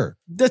 For sure.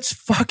 That's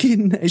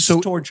fucking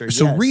torture.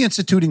 So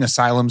reinstituting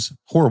asylums,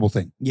 horrible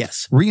thing.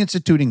 Yes.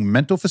 Reinstituting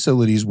mental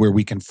facilities where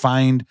we can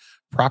find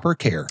proper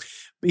care.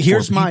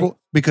 Here's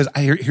because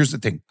here's the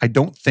thing. I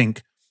don't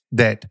think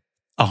that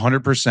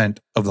 100%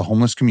 of the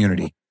homeless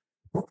community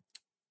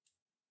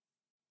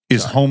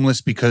is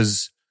homeless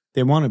because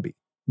they want to be.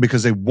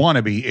 Because they want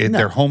to be.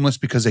 They're homeless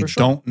because they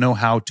don't know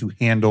how to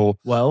handle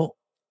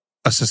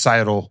a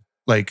societal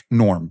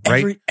norm,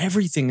 right?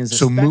 Everything is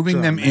so spectrum,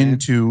 moving them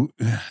into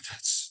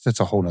that's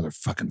a whole nother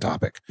fucking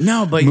topic.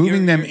 No, but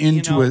moving them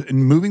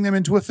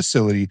into a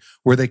facility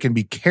where they can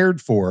be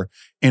cared for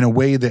in a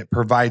way that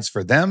provides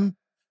for them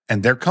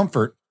and their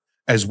comfort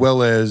as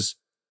well as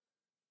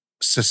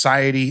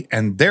society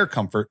and their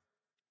comfort,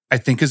 I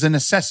think is a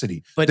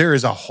necessity. But there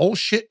is a whole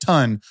shit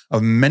ton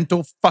of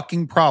mental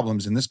fucking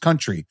problems in this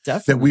country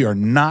that we are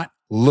not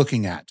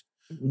looking at.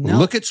 No.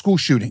 Look at school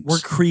shootings. We're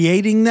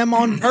creating them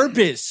on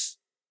purpose.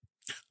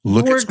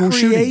 Look at school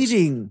creating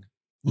shootings.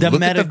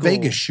 Look at the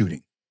Vegas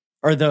shooting.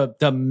 Or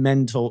the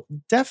mental.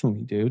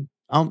 Definitely, dude.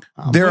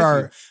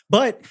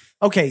 But,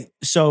 okay,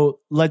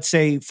 so let's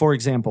say, for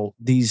example,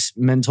 these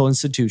mental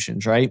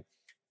institutions, right?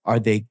 Are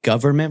they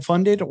government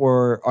funded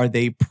or are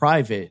they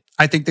private?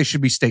 I think they should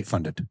be state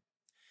funded.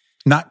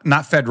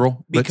 Not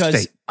federal, because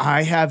but state.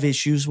 I have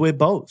issues with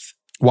both.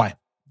 Why?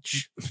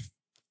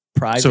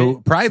 Private. So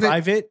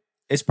private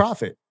is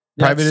profit.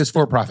 Private is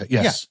for profit.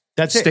 Yes. Yeah,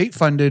 that's state it.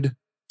 Funded.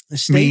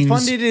 State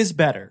funded is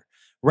better,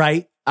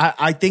 right?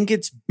 I think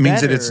it's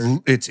means better.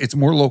 that it's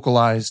more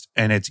localized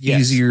and it's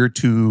easier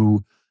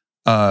to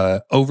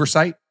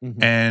oversight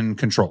and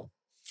control.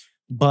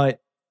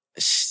 But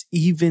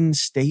even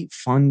state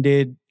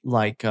funded,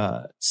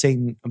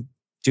 saying,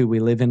 do we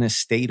live in a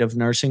state of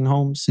nursing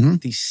homes?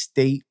 The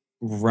state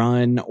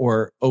run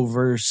or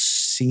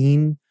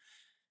overseen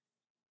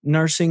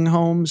nursing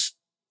homes,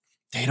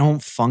 they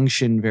don't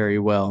function very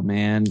well,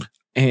 man.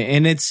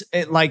 And it's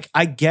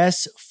I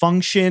guess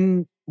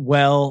function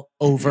well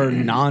over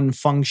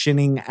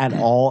non-functioning at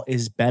all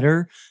is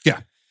better.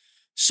 Yeah.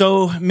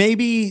 So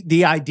maybe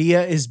the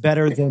idea is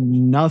better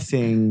than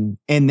nothing,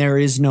 and there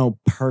is no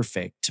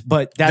perfect.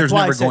 But there's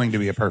never going to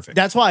be a perfect.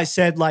 That's why I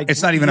said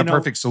it's not even a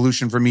perfect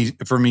solution for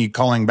me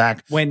calling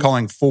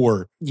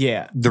for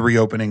the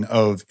reopening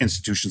of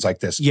institutions like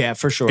this. Yeah,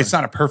 for sure. It's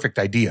not a perfect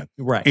idea.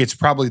 Right. It's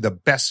probably the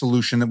best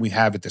solution that we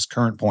have at this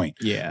current point.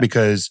 Yeah.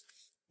 Because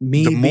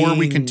the more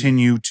we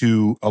continue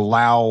to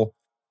allow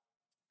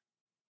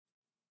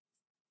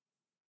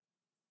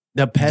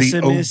the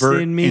pessimist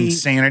overt in me,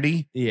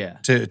 insanity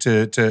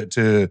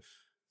to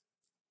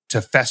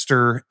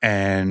fester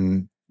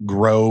and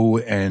grow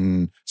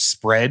and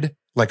spread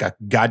like a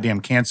goddamn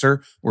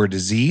cancer or a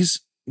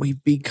disease,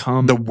 we've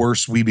become the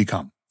worse we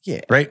become.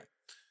 Yeah. Right?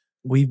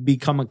 We've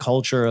become a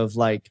culture of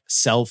like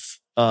self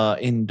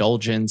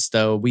indulgence,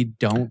 though. We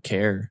don't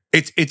care.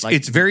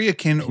 It's very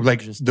akin,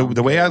 like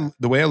the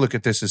way I look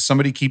at this is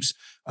somebody keeps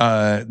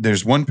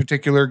there's one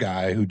particular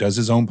guy who does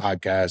his own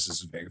podcast.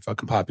 This is very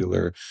fucking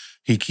popular.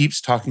 He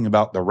keeps talking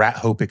about the rat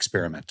hope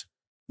experiment.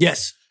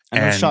 Yes. I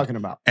know what you're talking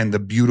about. And the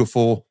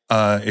beautiful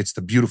it's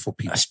the beautiful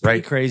people. That's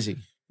right? Crazy.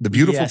 The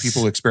beautiful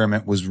people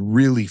experiment was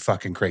really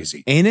fucking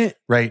crazy. Ain't it?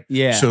 Right?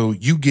 Yeah. So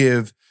you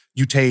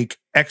take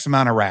X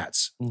amount of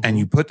rats and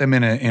you put them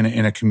in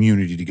a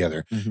community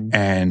together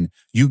and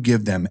you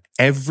give them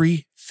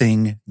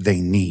everything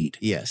they need.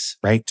 Yes.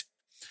 Right?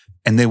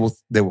 And they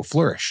will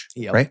flourish.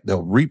 Yep. Right?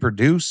 They'll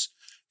reproduce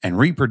and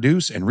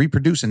reproduce and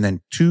reproduce. And then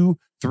 2,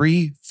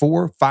 3,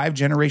 4, 5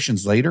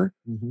 generations later,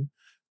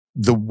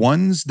 the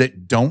ones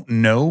that don't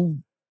know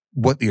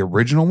what the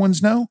original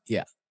ones know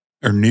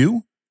or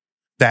knew,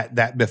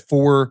 that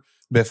before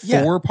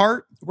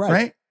part,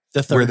 right?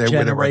 The third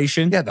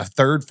generation. The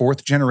third,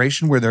 fourth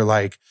generation where they're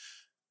like,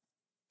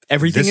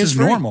 everything is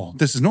free. normal.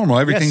 This is normal.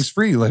 Everything's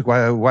free. Like,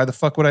 why the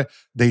fuck would I?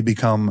 They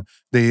become,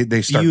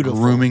 they start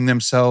grooming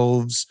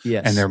themselves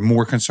and they're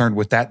more concerned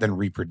with that than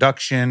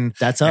reproduction.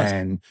 That's us.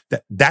 And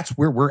that's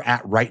where we're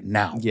at right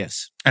now.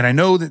 Yes. And I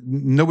know that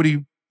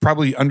nobody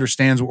probably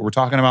understands what we're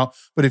talking about,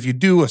 but if you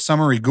do a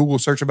summary Google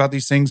search about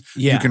these things,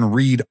 you can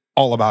read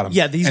all about them.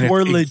 Yeah, these and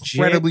were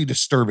incredibly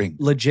disturbing.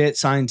 Legit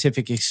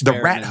scientific experiments.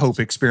 The rat hope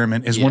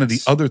experiment is one of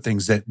the other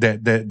things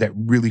that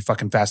really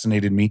fucking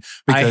fascinated me,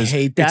 because I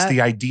hate that. It's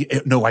the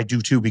idea. No, I do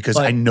too, because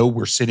I know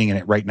we're sitting in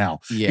it right now.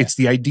 Yeah. It's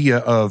the idea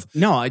of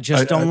I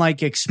just don't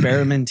like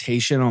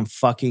experimentation on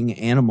fucking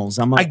animals.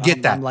 I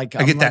get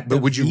that.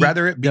 But would you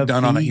rather it be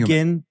done on a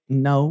human?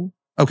 No.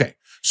 Okay.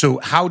 So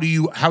how do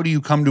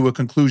you come to a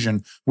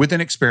conclusion with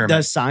an experiment?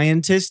 The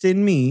scientist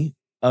in me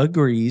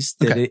agrees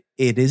that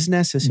it is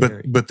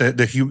necessary. But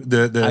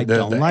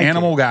the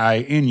animal guy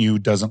in you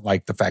doesn't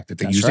like the fact that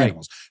they use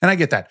animals. And I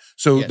get that.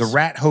 So the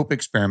rat hope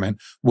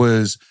experiment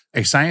was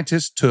a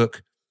scientist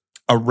took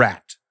a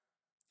rat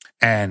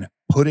and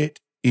put it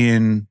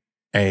in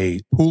a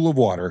pool of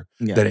water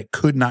that it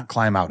could not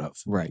climb out of.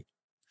 Right.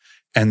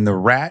 And the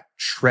rat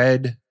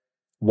tread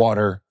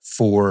water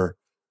for,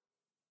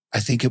 I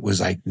think it was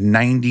like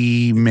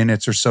 90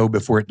 minutes or so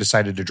before it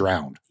decided to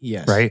drown.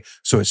 Yes. Right?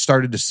 So it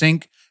started to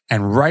sink.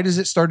 And right as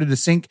it started to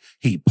sink,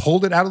 he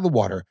pulled it out of the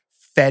water,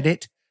 fed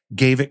it,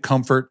 gave it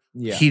comfort,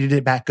 heated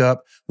it back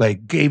up,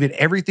 like gave it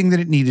everything that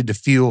it needed to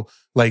feel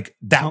like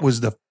that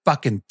was the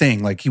fucking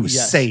thing. Like he was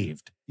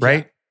saved.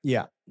 Right?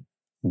 Yeah.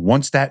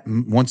 Once that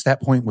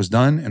point was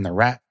done and the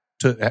rat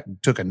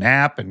took a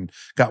nap and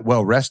got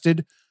well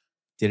rested,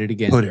 did it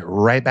again, put it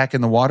right back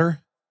in the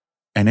water,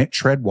 and it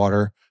tread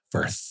water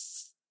for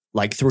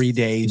like 3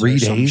 days,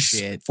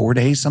 4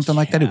 days, something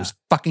like that. It was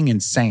fucking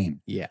insane.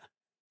 Yeah.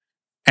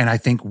 And I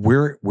think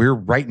we're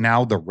right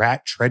now the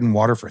rat treading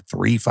water for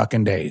 3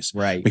 fucking days.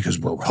 Right. Because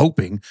we're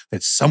hoping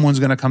that someone's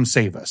going to come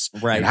save us.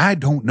 Right. And I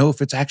don't know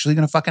if it's actually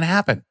going to fucking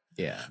happen.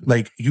 Yeah.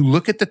 Like you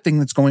look at the thing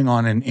that's going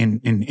on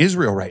in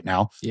Israel right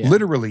now. Yeah.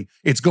 Literally,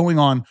 it's going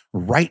on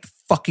right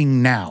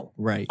fucking now.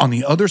 Right. On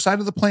the other side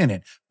of the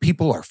planet,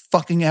 people are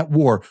fucking at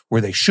war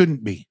where they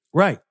shouldn't be.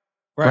 Right.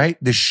 Right.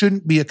 This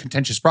shouldn't be a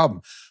contentious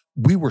problem.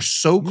 We were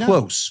so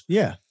close.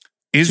 Yeah.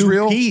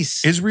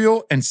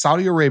 Israel and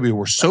Saudi Arabia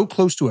were so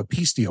close to a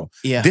peace deal.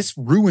 Yeah. This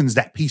ruins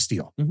that peace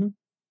deal. Mm-hmm.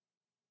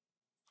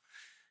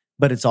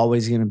 But it's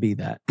always going to be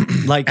that.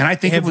 Like, and I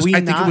think it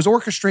was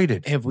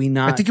orchestrated. Have we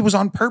not? I think it was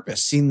on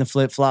purpose. Seen the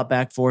flip flop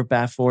back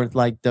forth,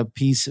 like the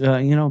peace.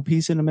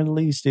 Peace in the Middle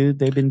East, dude.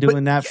 They've been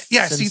doing that.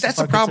 Yeah. See, that's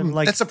a problem.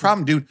 That's the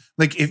problem, dude.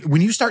 Like,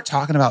 when you start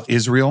talking about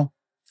Israel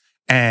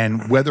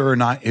and whether or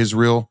not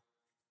Israel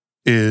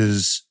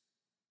is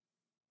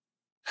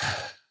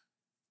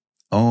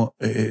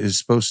is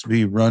supposed to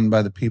be run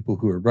by the people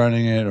who are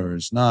running it, or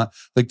it's not.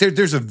 Like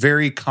there's a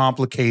very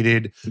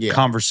complicated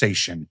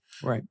conversation,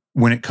 right,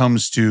 when it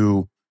comes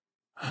to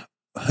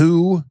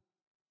who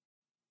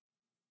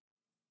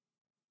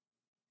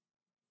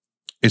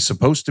is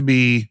supposed to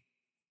be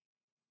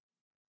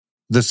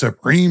the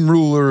supreme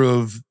ruler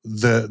of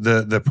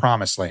the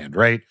promised land,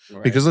 right?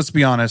 Because let's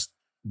be honest,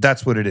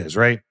 that's what it is,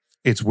 right?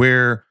 It's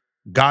where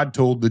God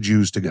told the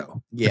Jews to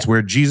go. Yeah. It's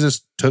where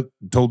Jesus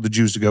told the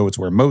Jews to go. It's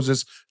where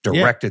Moses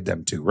directed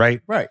them to,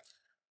 right? Right.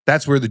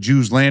 That's where the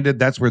Jews landed.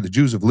 That's where the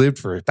Jews have lived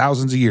for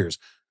thousands of years.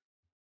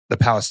 The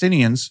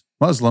Palestinians,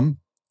 Muslim,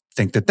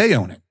 think that they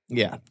own it.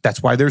 Yeah.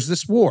 That's why there's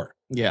this war.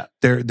 Yeah.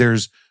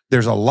 There's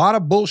a lot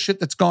of bullshit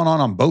that's gone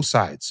on both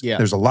sides. Yeah.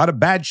 There's a lot of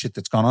bad shit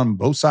that's gone on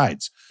both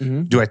sides.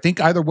 Mm-hmm. Do I think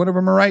either one of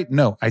them are right?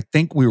 No. I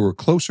think we were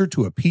closer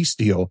to a peace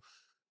deal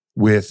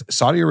with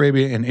Saudi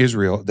Arabia and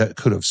Israel that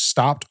could have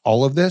stopped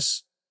all of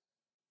this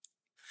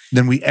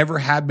than we ever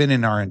have been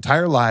in our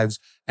entire lives,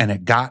 and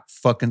it got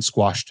fucking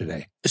squashed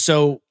today.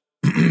 So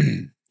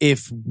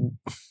if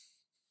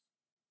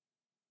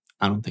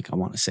I don't think I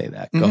want to say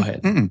that. Go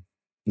ahead.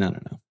 No.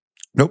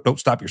 Nope. Don't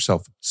stop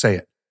yourself. Say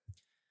it.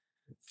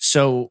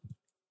 So,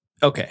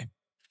 okay.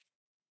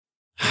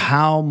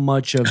 How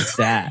much of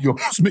that? You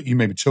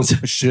made me choke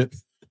my shit.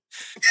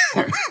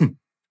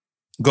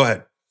 Go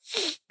ahead.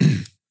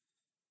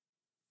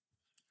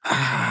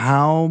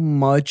 How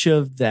much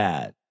of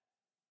that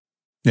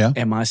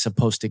am I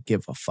supposed to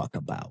give a fuck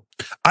about?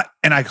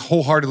 I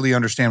wholeheartily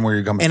understand where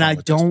you're coming from. And I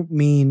don't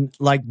mean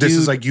like this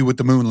dude, is like you with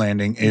the moon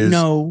landing.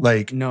 No.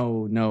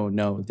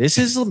 This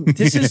is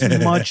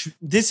much.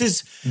 This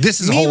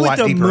is a whole lot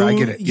deeper. Moon, I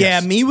get it.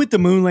 Yes. Yeah, me with the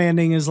moon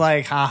landing is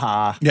like,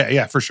 haha.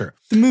 Yeah, for sure.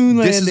 The moon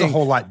landing. This is a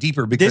whole lot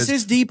deeper because this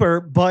is deeper,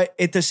 but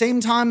at the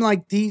same time,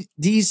 like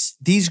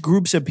these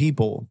groups of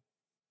people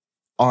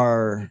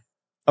are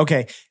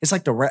okay. It's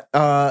like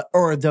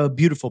or the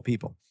beautiful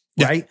people,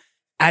 right?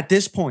 At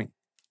this point.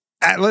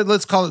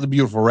 Let's call it the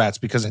beautiful rats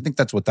because I think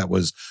that's what that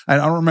was. I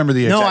don't remember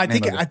the exact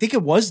name of it. I think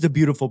it was the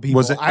beautiful people.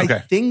 Was it? Okay. I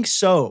think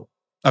so.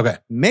 Okay.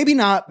 Maybe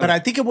not, but I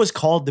think it was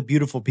called the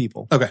beautiful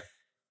people. Okay.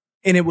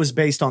 And it was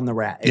based on the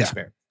rat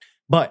experiment.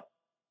 But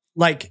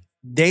like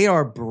they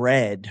are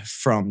bred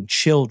from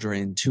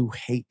children to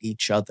hate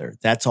each other.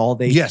 That's all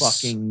they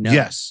fucking know.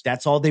 Yes.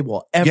 That's all they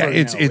will ever know.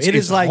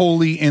 It's like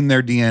wholly in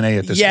their DNA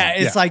at this point. Yeah,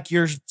 it's like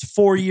you're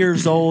 4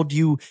 years old,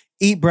 you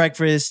eat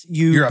breakfast,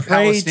 you're a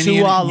pray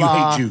to Allah. You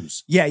hate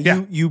Jews.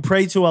 Yeah, you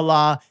pray to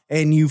Allah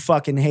and you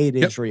fucking hate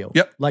Israel.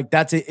 Yep. Like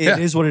that's it. It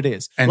is what it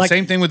is. And like,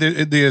 same thing with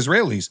the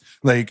Israelis.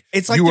 Like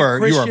it's like you are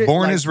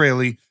born like,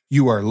 Israeli,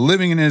 you are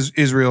living in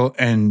Israel,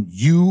 and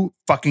you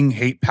fucking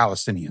hate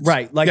Palestinians.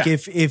 Right. Like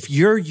if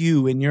you're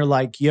you and you're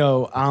like,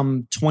 yo,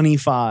 I'm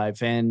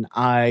 25 and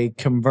I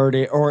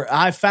converted or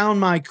I found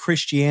my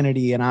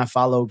Christianity and I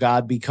follow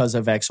God because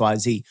of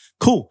XYZ.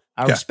 Cool.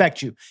 I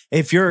respect you.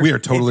 We are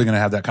totally going to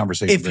have that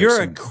conversation. If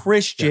you're a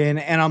Christian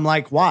and I'm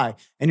like, why?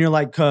 And you're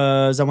like,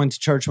 because I went to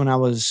church when I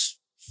was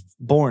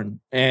born.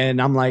 And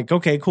I'm like,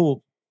 okay,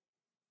 cool.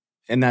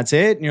 And that's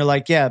it. And you're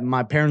like, yeah,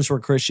 my parents were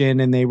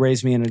Christian and they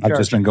raised me in a church. I've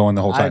just been going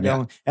the whole time.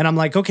 And I'm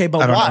like, okay,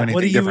 but why?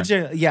 What do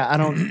you? Yeah, I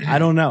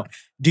don't know.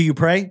 Do you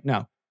pray?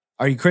 No.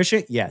 Are you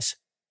Christian? Yes.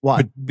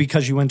 Why?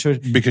 Because you went to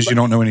because you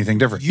don't know anything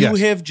different. You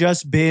have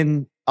just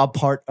been a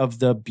part of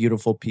the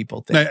beautiful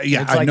people thing.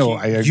 I know.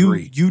 I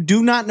agree. You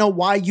do not know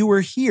why you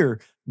were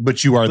here,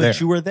 but you are there.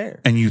 You were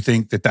there, and you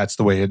think that that's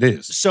the way it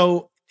is.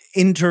 So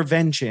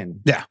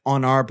intervention,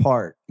 on our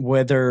part,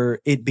 whether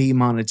it be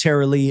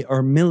monetarily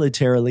or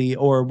militarily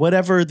or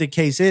whatever the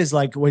case is,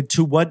 like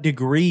to what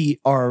degree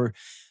are.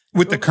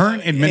 With the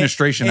current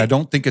administration, I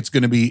don't think it's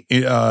going to be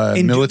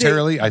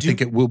militarily. I think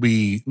it will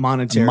be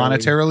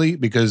monetarily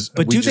because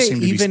we just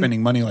seem to be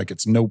spending money like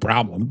it's no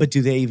problem. But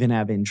do they even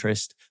have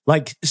interest?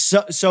 Like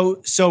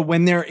so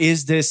when there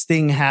is this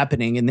thing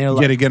happening and they're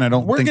like, yet again,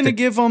 we're going to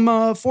give them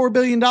 $4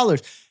 billion.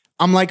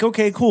 I'm like,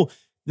 okay, cool.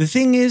 The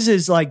thing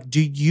is like,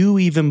 do you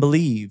even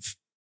believe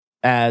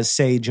as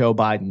say Joe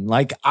Biden?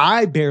 Like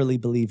I barely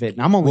believe it,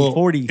 and I'm only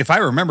 40. If I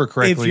remember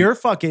correctly, if you're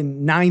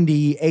fucking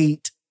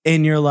 98.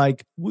 And you're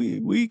like,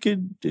 we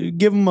could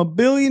give them $1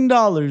 billion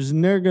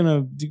and they're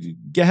going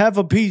to have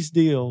a peace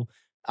deal.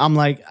 I'm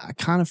like, I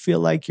kind of feel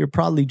like you're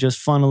probably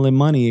just funneling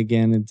money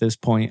again at this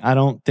point. I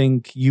don't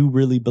think you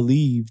really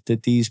believe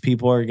that these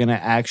people are going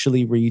to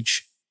actually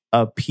reach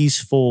a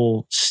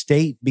peaceful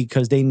state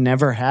because they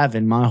never have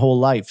in my whole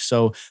life.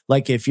 So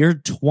like if you're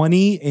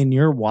 20 and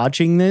you're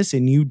watching this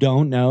and you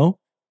don't know,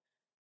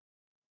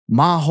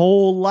 my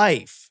whole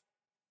life,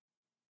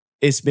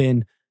 it's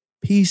been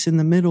peace in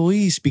the Middle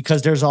East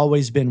because there's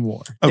always been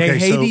war. They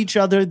hate each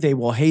other. They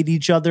will hate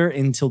each other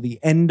until the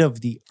end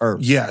of the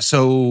earth. Yeah.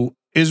 So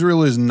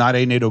Israel is not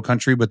a NATO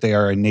country, but they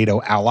are a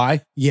NATO ally.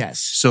 Yes.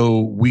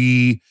 So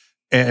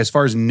as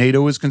far as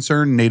NATO is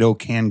concerned, NATO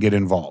can get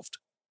involved.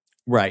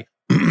 Right.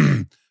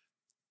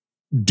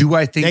 Do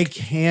I think they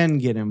can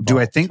get involved? Do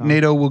I think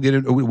NATO will get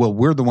it? Well,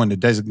 we're the one that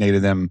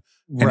designated them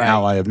an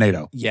ally of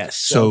NATO. Yes.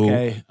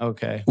 So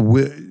okay.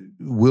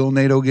 Will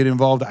NATO get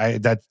involved?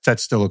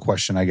 That's still a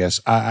question, I guess.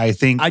 I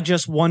think. I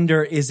just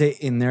wonder: is it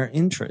in their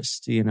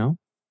interest? You know,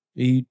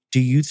 do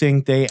you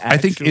think they? I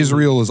think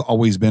Israel has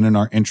always been in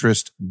our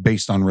interest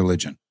based on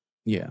religion.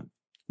 Yeah.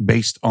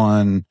 Based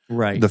on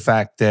the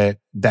fact that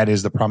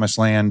is the promised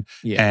land.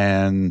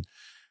 Yeah.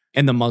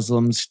 And the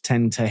Muslims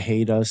tend to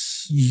hate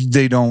us.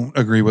 They don't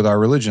agree with our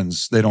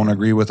religions. They don't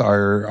agree with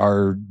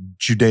our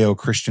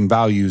Judeo-Christian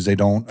values. They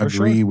don't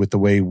agree with the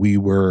way we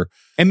were.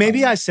 And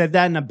maybe I said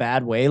that in a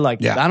bad way.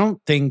 Like, I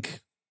don't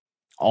think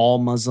all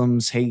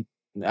Muslims hate.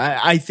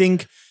 I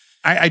think.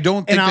 I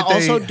don't think and I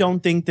also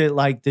don't think that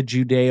like the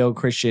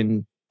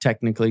Judeo-Christian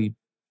technically.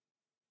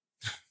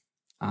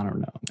 I don't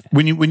know,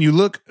 man. When you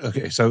look,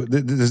 okay, so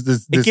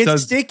this it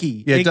gets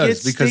sticky. Yeah, it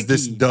does because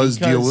this does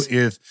deal with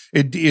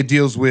it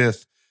deals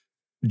with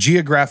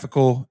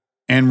geographical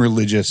and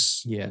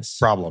religious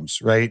problems,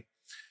 right?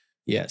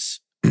 Yes.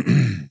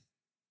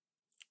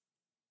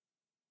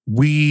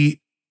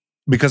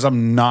 Because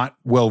I'm not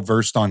well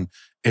versed on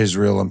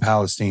Israel and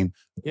Palestine.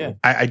 Yeah.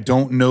 I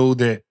don't know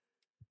that.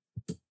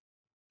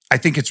 I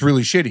think it's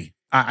really shitty.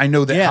 I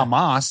know that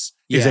Hamas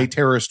is a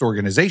terrorist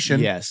organization.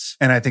 Yes.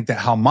 And I think that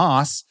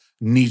Hamas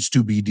needs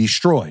to be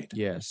destroyed.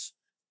 Yes.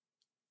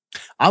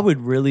 I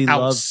would really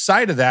love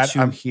outside of that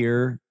to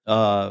hear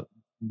Rashida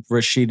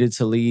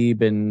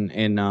Tlaib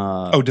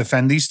and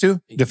defend these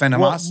two? Defend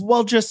Hamas?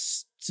 Well,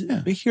 just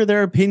hear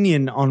their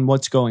opinion on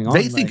what's going on.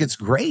 They think it's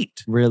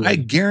great. Really? I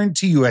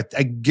guarantee you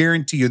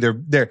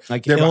they're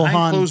like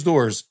behind closed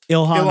doors.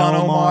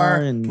 Ilhan Omar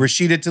and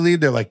Rashida Tlaib,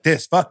 they're like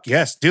this. Fuck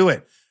yes, do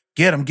it.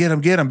 Get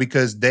them,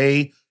 because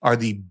they are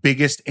the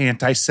biggest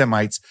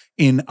anti-Semites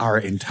in our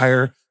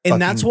entire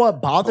and that's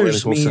what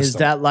bothers me system. Is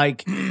that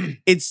like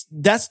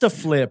that's the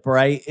flip,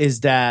 right?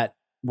 Is that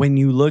when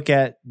you look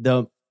at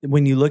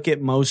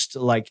most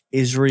like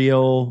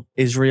Israeli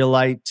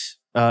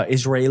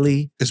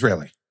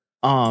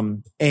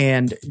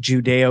and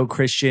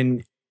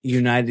Judeo-Christian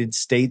United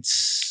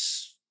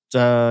States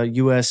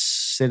US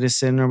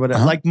citizen or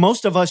whatever, like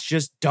most of us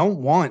just don't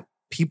want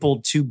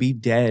people to be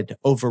dead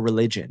over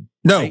religion.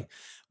 No. Right?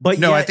 But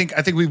no, yet,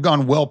 I think we've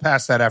gone well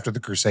past that after the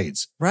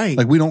Crusades. Right.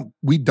 Like we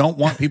don't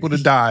want people to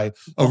die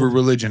over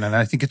religion, and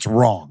I think it's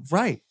wrong.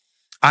 Right.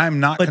 I'm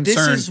not but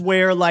concerned. This is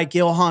where like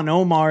Ilhan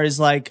Omar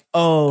is like,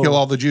 oh, kill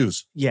all the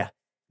Jews. Yeah.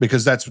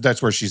 Because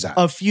that's where she's at.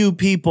 A few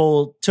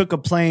people took a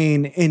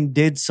plane and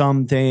did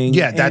something.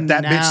 Yeah, that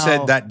bitch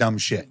said that dumb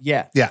shit.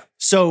 Yeah. Yeah.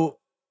 So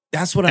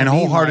that's what I mean. And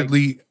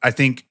wholeheartedly, like, I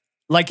think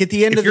like at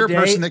the end of the day, you're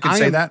a person that can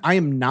say that, I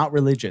am not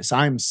religious.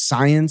 I am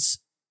science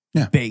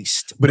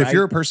based. But if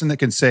you're a person that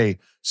can say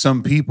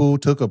some people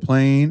took a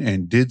plane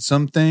and did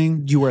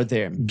something, you are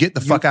there. Get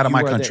the fuck out of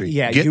my country.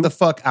 Yeah, get the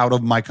fuck out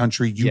of my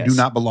country. You do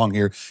not belong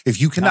here. If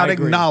you cannot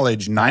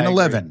acknowledge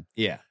 9/11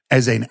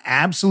 as an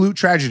absolute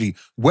tragedy,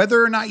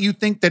 whether or not you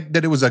think that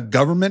it was a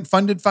government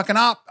funded fucking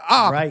op,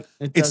 right?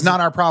 It's not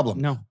our problem.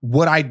 No.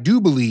 What I do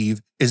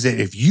believe is that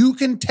if you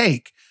can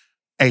take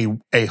a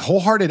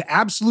wholehearted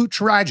absolute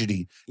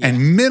tragedy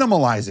and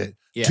minimalize it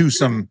to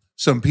some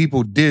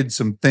people did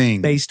some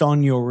thing based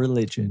on your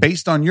religion.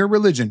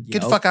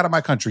 Get the fuck out of my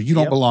country. You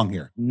don't belong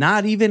here.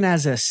 Not even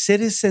as a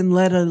citizen,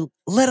 let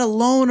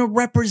alone a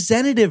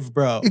representative,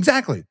 bro.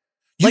 Exactly.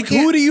 Like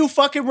who do you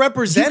fucking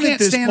represent at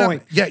this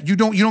point? You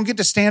don't get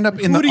to stand up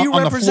on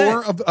the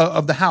floor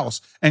of the House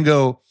and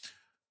go,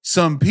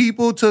 some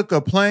people took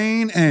a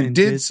plane and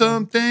did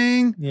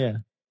something. Yeah.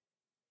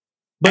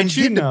 But and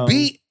you get to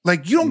beat.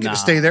 Like, you don't get to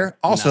stay there.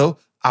 Also,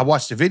 I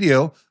watched a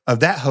video of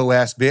that hoe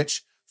ass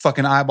bitch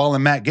fucking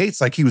eyeballing Matt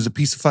Gaetz like he was a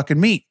piece of fucking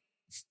meat.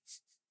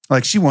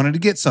 Like she wanted to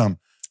get some.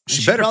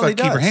 She better keep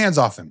her hands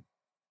off him.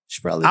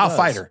 She probably I'll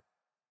fight her.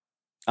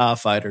 I'll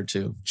fight her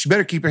too. She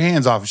better keep her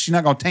hands off him. She's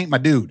not going to taint my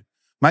dude.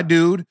 My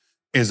dude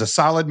is a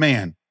solid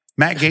man.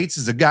 Matt Gaetz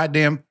is a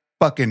goddamn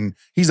fucking,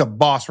 he's a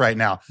boss right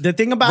now. The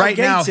thing about right Gaetz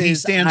now, he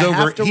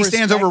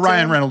stands over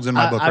Ryan Reynolds in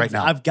my book right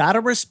now. I've got to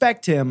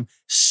respect him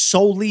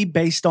solely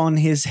based on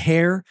his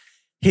hair.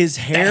 His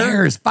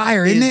hair is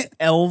fire, isn't it?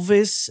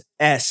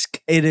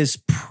 Elvis-esque. It is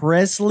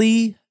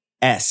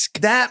Presley-esque.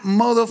 That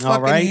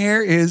motherfucking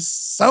hair is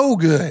so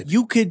good.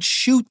 You could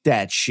shoot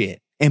that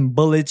shit and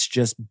bullets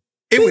just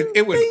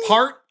it would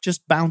part,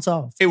 just bounce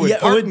off. It would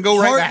part and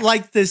go right back.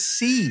 Like the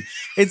sea.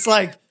 It's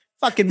like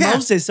fucking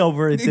Moses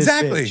over at this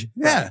bitch.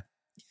 Yeah.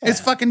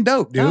 It's fucking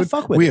dope, dude.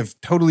 We have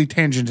totally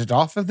tangented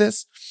off of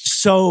this.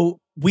 So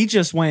we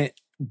just went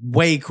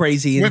way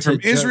crazy. Went from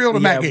Israel to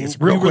Matt Gaetz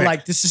real quick. We were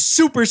like, this is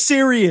super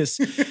serious.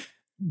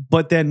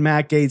 But then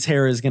Matt Gaetz'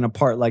 hair is going to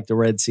part like the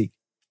Red Sea.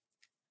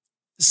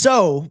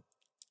 So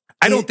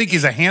I don't think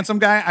he's a handsome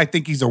guy. I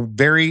think he's a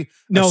very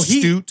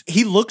astute.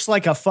 He looks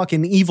like a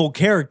fucking evil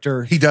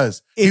character. He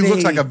does. He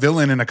looks like a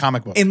villain in a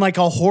comic book. In like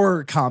a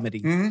horror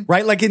comedy,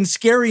 right? Like in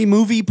Scary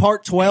Movie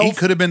Part 12. He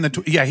could have been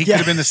could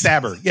have been the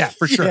stabber. Yeah,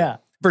 for sure. Yeah.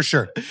 For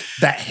sure.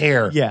 That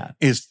hair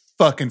is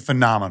fucking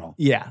phenomenal.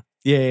 Yeah.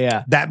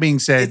 That being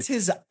said, it's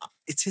his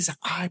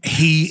eye.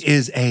 He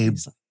is a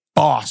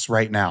boss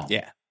right now.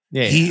 Yeah.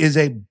 He is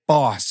a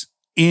boss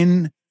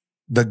in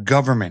the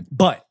government.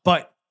 But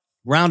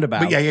roundabout.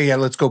 But yeah.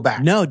 Let's go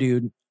back. No,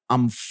 dude,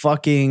 I'm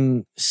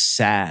fucking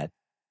sad.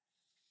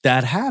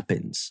 That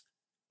happens.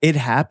 It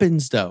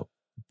happens though.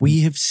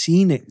 We have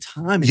seen it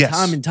time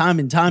and time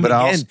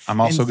again.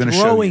 I'm also going to show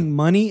you. Throwing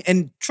money.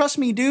 And trust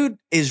me, dude,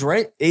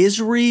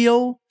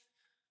 Israel.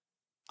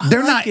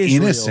 They're not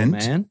innocent,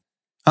 man.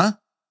 Huh?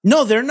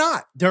 No, they're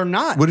not. They're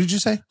not. What did you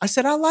say? I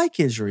said I like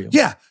Israel.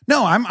 Yeah.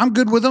 No, I'm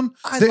good with them.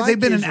 They've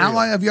been an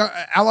ally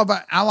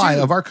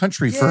of our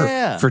country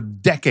for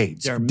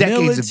decades. They're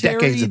decades of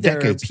decades of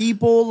decades.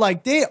 People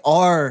like they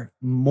are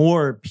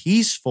more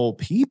peaceful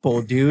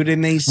people, dude,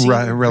 and they seem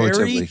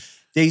relatively.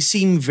 They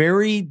seem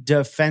very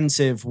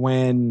defensive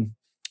when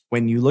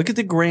you look at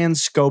the grand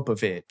scope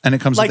of it. And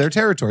it comes to their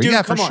territory. Dude,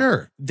 yeah, for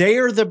sure. They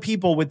are the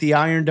people with the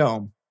Iron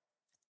Dome.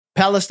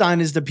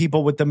 Palestine is the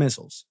people with the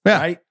missiles. Yeah.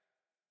 Right?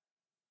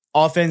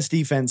 Offense,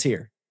 defense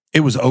here. It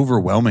was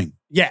overwhelming.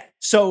 Yeah.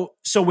 So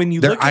when you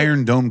their look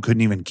Iron Dome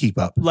couldn't even keep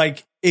up.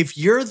 Like, if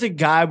you're the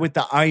guy with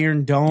the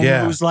Iron Dome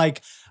who's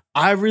like,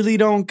 I really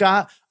don't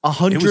got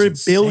 100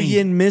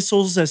 billion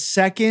missiles a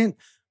second,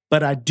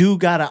 but I do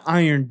got an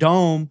Iron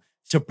Dome.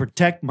 to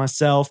protect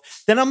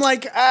myself, then I'm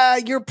like,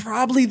 you're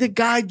probably the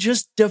guy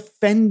just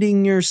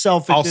defending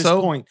yourself at this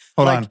point.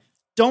 Hold on.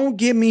 Don't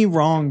get me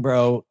wrong,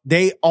 bro.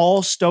 They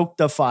all stoke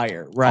the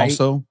fire, right?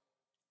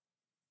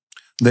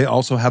 They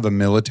also have a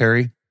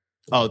military.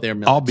 Oh, their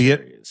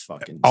military is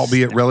fucking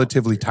albeit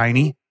relatively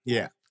tiny.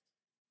 Yeah.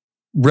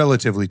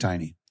 Relatively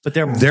tiny. But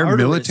their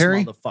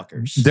military,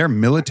 motherfuckers. Their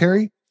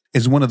military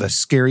is one of the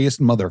scariest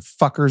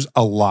motherfuckers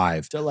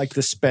alive. They're like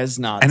the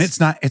Spetsnaz. And it's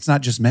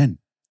not just men.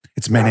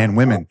 It's men and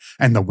women.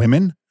 And the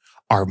women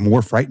are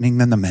more frightening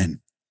than the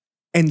men.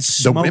 And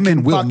the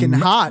women will fucking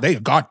hot. They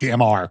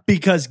goddamn are.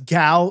 Because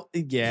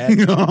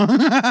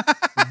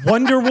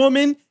Wonder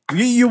Woman,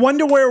 you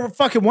wonder where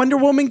fucking Wonder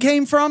Woman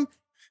came from?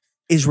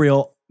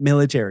 Israel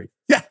military.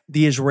 Yeah.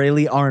 The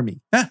Israeli army.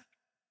 Yeah.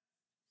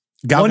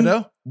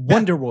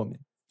 Wonder Woman.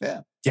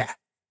 Yeah. Yeah.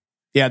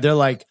 Yeah, they're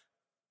like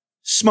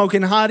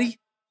smoking hottie.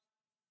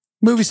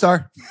 Movie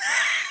star.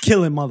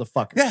 Killing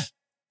motherfuckers. Yeah.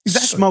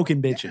 Exactly.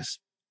 Smoking bitches.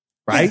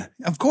 Right?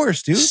 Yeah, of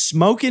course, dude.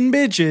 Smoking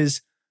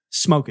bitches.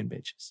 Smoking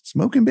bitches.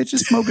 Smoking bitches.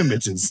 Smoking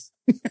bitches.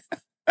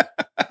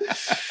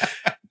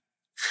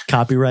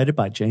 Copyrighted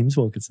by James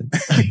Wilkinson.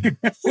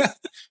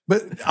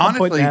 But honestly, I'm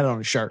putting that on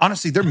a shirt.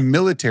 Honestly, their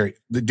military,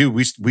 dude,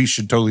 we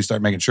should totally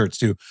start making shirts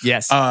too.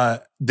 Yes.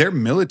 Their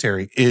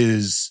military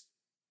is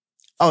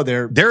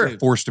they're a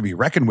force to be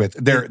reckoned with.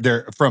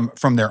 They're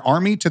from their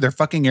army to their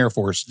fucking air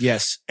force.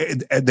 Yes.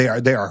 They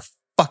are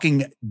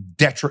fucking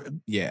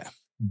devastating. Yeah.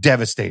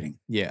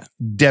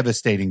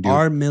 Devastating, dude.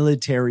 Our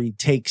military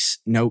takes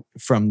note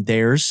from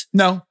theirs.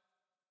 No.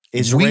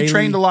 We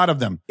trained a lot of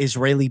them.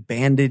 Israeli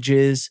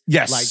bandages.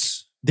 Yes. Like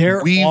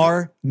there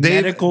are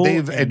medical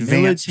and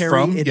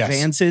military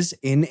advances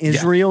in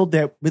Israel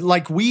that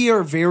like we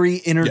are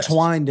very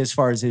intertwined as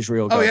far as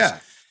Israel goes. Oh yeah.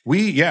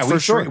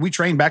 We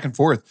train back and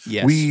forth.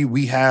 Yes.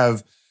 We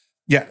have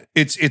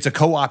it's a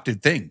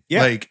co-opted thing.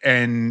 Yeah. Like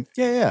and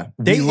they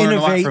we learn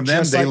a lot from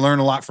them. They learn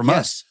a lot from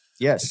us.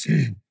 Yes.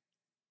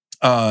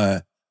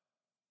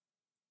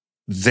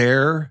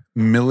 Their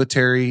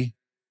military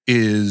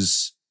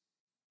is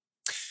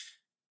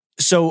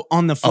so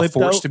on the flip, a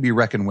force to be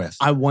reckoned with.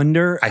 I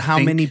wonder how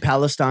many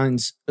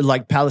Palestinians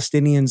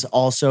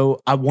also.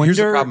 I wonder. Here's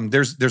the problem.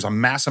 There's a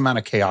mass amount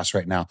of chaos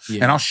right now,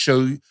 and I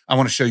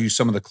want to show you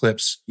some of the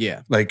clips.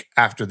 Yeah, like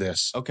after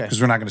this. Okay,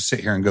 because we're not going to sit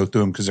here and go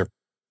through them because they're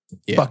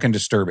fucking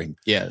disturbing.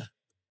 Yeah,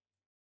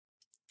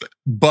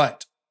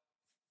 but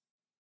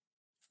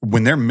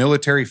when their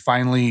military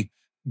finally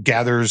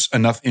gathers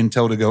enough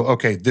intel to go,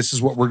 okay, this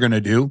is what we're going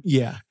to do.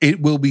 Yeah,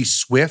 it will be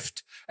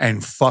swift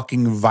and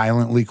fucking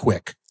violently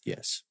quick.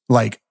 Yes.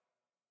 Like,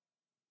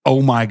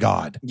 oh my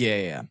God.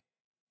 Yeah.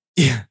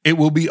 It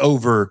will be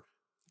over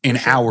in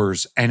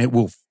hours and it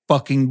will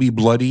fucking be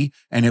bloody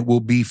and it will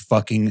be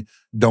fucking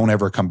don't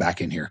ever come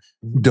back in here.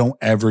 Don't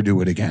ever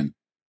do it again.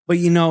 But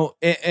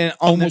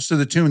almost to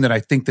the tune that I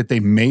think that they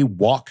may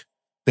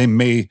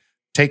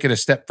take it a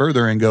step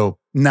further and go,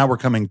 now we're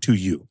coming to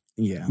you.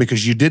 Yeah.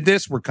 Because you did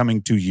this, we're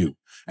coming to you.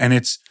 And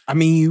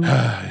you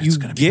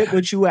get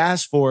what you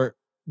asked for.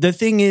 The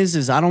thing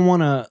is I don't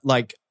want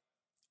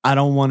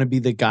to be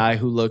the guy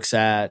who looks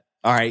at,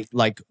 all right,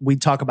 like we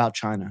talk about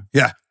China.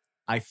 Yeah.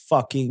 I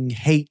fucking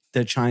hate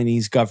the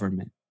Chinese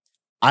government.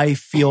 I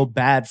feel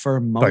bad for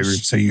most. I thought you were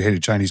say you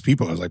hated Chinese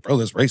people. I was like, bro,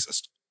 that's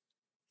racist.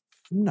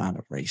 I'm not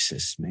a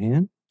racist,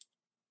 man.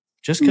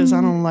 Just because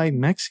I don't like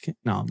Mexican.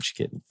 No, I'm just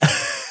kidding.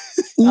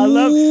 I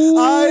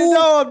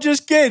know, I'm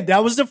just kidding.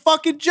 That was a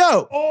fucking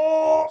joke.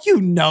 Oh.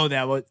 You know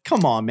that was.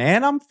 Come on,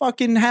 man. I'm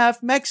fucking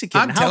half Mexican.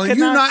 I'm telling you,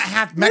 you're not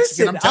half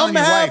Mexican. Listen, I'm telling you,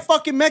 half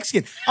fucking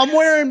Mexican. I'm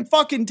wearing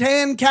fucking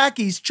tan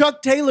khakis,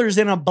 Chuck Taylors,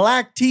 and a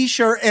black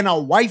t-shirt and a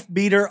wife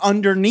beater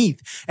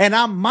underneath, and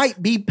I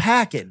might be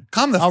packing.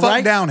 Calm the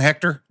fuck down,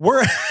 Hector.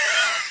 We're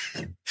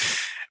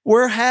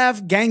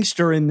half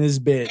gangster in this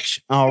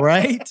bitch. All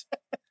right.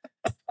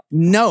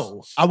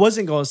 No, I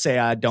wasn't going to say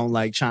I don't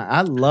like China.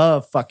 I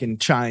love fucking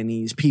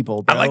Chinese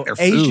people, bro. I like their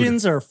food.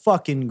 Asians are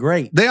fucking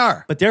great. They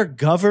are. But their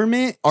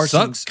government are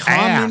some Sucks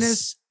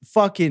communist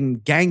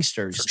fucking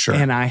gangsters. For sure.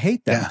 And I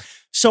hate them. Yeah.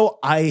 So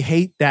I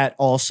hate that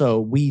also.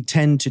 We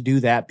tend to do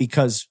that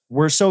because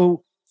we're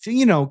so,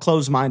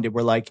 closed-minded.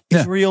 We're like,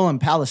 Israel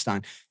and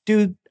Palestine.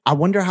 Dude, I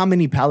wonder how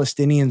many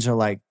Palestinians are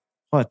like,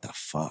 what the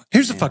fuck?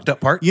 Here's the fucked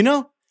up part.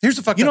 Here's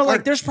the fucking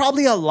like there's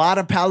probably a lot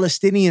of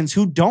Palestinians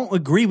who don't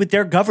agree with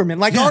their government.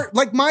 Like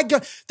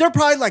they're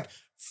probably like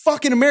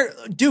fucking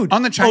America. Dude,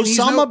 on the Chinese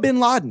Osama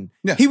bin Laden.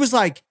 Yeah. He was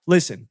like,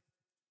 listen,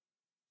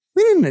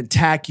 we didn't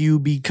attack you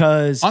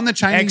because on the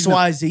Chinese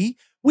XYZ.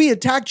 We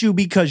attacked you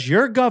because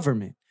your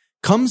government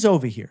comes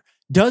over here,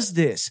 does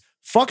this,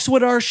 fucks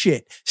with our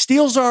shit,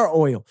 steals our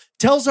oil,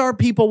 tells our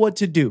people what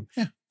to do.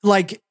 Yeah.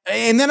 Like,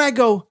 and then I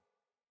go,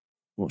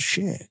 well,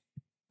 shit.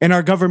 And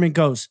our government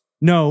goes,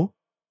 no.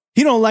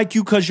 He don't like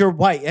you because you're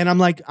white. And I'm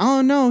like,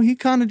 oh, no, he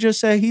kind of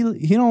just said he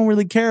don't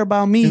really care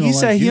about me. He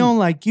said he don't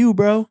like you,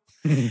 bro.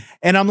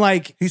 And I'm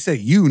like. He said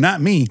you,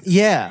 not me.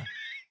 Yeah.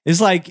 It's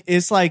like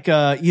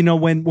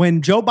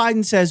when Joe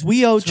Biden says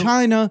we owe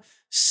China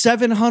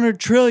 $700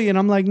 trillion.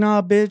 I'm like,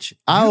 nah, bitch.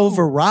 I owe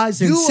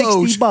Verizon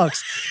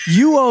 $60.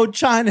 You owe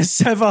China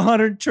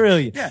 $700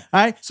 trillion. Yeah.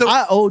 All right. So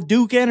I owe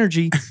Duke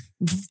Energy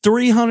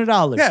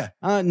 $300. Yeah.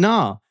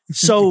 Nah.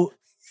 So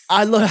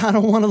I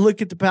don't want to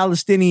look at the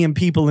Palestinian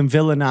people and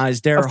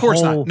villainize their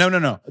whole.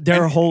 No.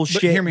 Their whole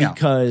shit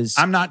because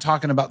I'm not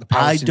talking about the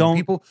Palestinian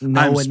people.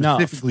 I'm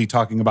specifically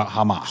talking about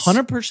Hamas.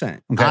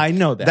 100%. Okay? I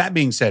know that. That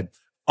being said,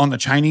 on the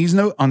Chinese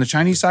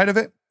side of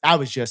it, I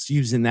was just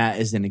using that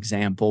as an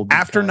example.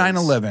 After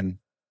 9/11,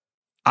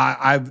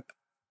 I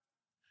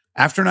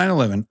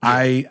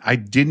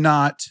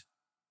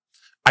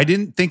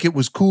didn't think it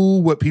was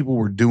cool what people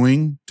were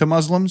doing to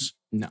Muslims.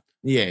 No.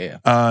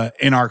 Yeah.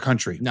 In our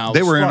country. No,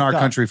 they were in our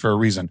country for a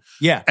reason.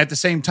 Yeah. At the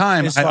same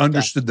time, I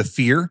understood the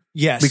fear.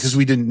 Yes. Because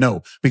we didn't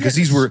know. Because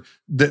these were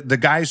the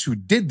guys who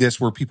did this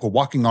were people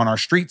walking on our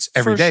streets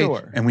every day,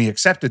 and we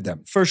accepted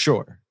them. For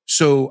sure.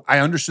 So I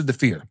understood the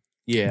fear.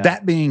 Yeah.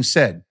 That being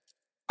said,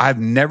 I've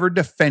never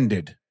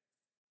defended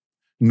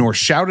nor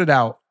shouted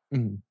out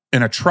an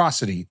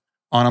atrocity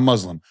on a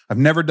Muslim. I've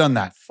never done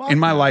that in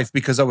my life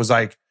because I was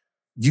like,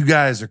 you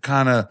guys are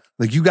kind of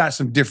like, you got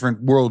some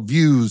different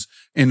worldviews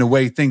in the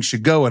way things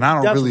should go, and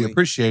I don't really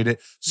appreciate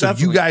it. So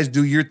you guys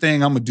do your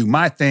thing, I'm going to do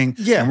my thing,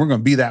 and we're going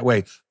to be that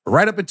way.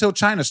 Right up until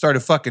China started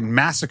fucking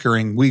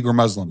massacring Uyghur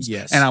Muslims.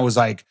 Yes. And I was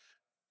like,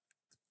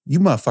 you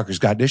motherfuckers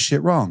got this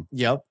shit wrong.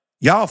 Yep.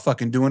 Y'all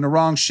fucking doing the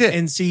wrong shit.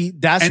 And see,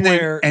 that's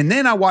where... And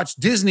then I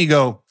watched Disney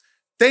go,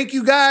 thank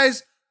you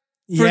guys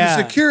for the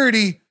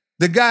security,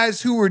 the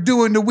guys who were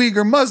doing the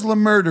Uyghur Muslim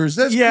murders.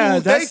 That's cool.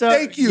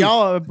 Thank you.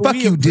 Fuck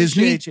you,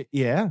 Disney.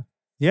 Yeah.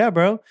 Yeah,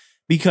 bro.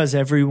 Because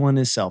everyone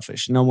is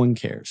selfish. No one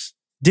cares.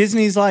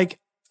 Disney's like,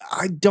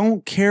 I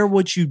don't care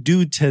what you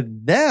do to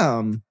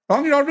them. As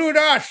long as you don't do it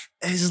to us.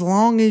 As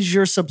long as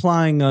you're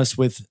supplying us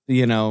with,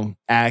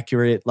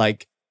 accurate,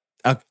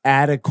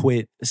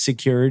 adequate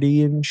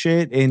security and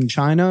shit in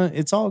China,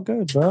 it's all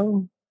good,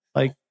 bro.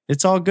 Like,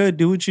 it's all good.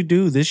 Do what you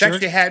do. This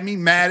actually had me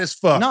mad as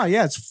fuck. No,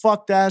 yeah, it's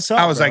fucked ass up.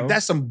 I was like,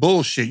 that's some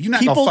bullshit. You're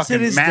not People gonna fucking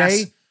to this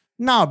day,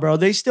 nah, bro.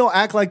 They still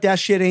act like that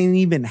shit ain't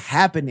even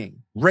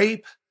happening.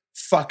 Rape,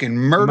 fucking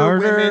murder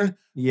women,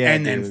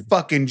 and then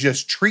fucking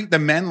just treat the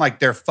men like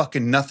they're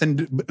fucking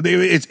nothing.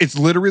 It's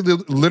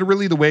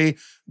literally the way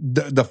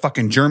the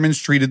fucking Germans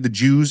treated the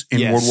Jews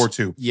in World War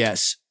II.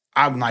 Yes.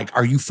 I'm like,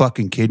 are you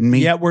fucking kidding me?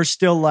 Yeah, we're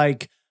still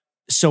like,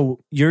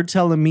 so you're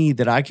telling me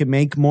that I can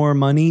make more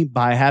money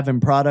by having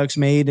products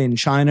made in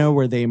China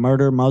where they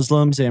murder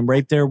Muslims and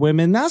rape their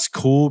women? That's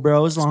cool,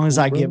 bro. As long as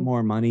I get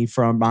more money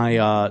from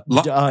my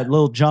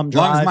little jump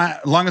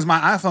drive. Long as my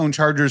iPhone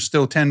charger is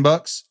still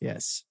 $10.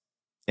 Yes,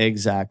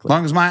 exactly.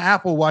 Long as my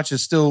Apple Watch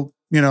is still,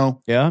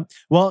 Yeah.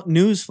 Well,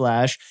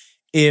 newsflash,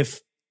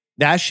 if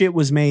that shit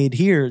was made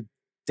here,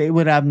 they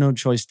would have no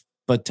choice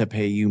but to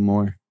pay you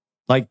more.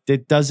 Like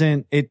it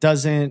doesn't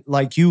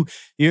like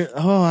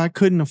I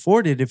couldn't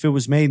afford it if it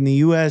was made in the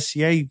US.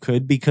 Yeah, you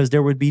could, because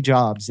there would be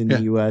jobs in the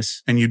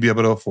US. And you'd be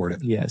able to afford it.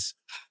 Yes.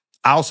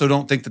 I also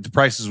don't think that the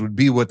prices would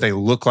be what they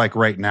look like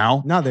right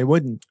now. No, they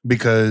wouldn't.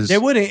 Because they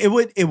wouldn't.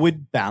 It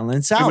would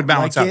balance out. It would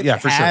balance out. Yeah,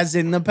 for sure. As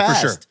in the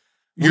past.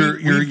 For sure.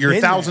 Your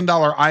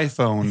 $1,000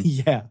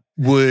 iPhone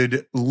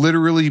would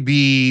literally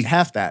be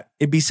half that.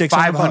 It'd be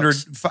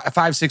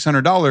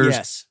 $600.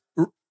 Yes.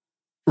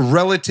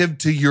 Relative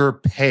to your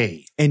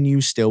pay. And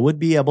you still would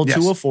be able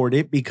to afford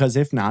it, because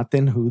if not,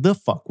 then who the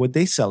fuck would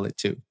they sell it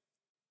to?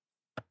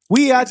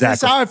 We got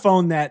this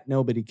iPhone that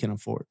nobody can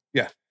afford.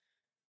 Yeah.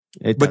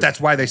 But that's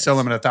why they sell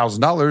them at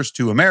 $1,000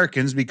 to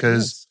Americans,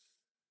 because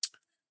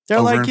they're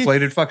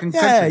overinflated fucking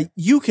country. Yeah,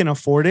 you can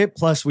afford it.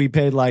 Plus we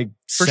paid like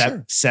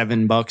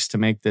 $7 to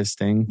make this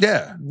thing.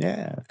 Yeah.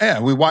 Yeah. Yeah.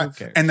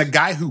 And the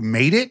guy who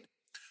made it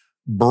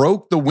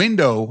broke the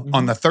window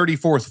on the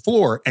 34th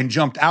floor and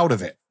jumped out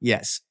of it.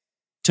 Yes.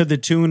 To the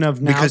tune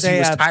of now, because he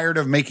was tired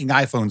of making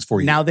iPhones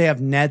for you. Now they have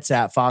nets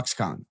at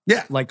Foxconn.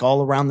 Yeah. Like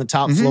all around the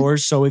top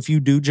floors. So if you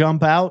do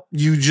jump out,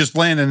 you just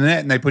land in the net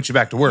and they put you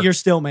back to work. You're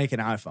still making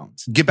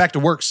iPhones. Get back to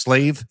work,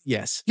 slave.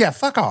 Yes. Yeah,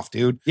 fuck off,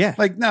 dude. Yeah.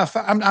 Like, no,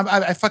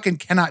 I fucking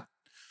cannot.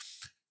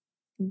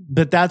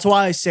 But that's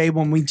why I say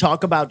when we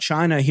talk about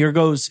China,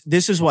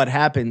 this is what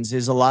happens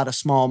is a lot of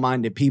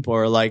small-minded people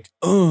are like,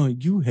 oh,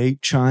 you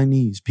hate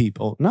Chinese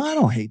people. No, I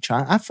don't hate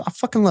China. I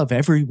fucking love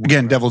everyone.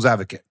 Again, devil's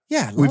advocate.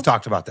 Yeah. We've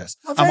talked about this.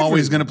 I'm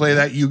always going to play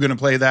that. You're going to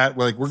play that.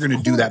 We're going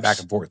to do that back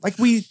and forth. Like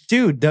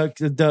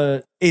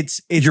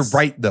it's you're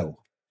right though.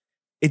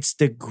 It's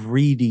the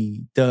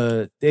greedy,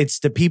 it's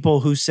the people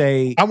who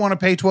say, I want to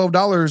pay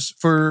 $12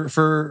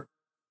 for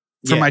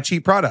my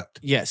cheap product.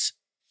 Yes.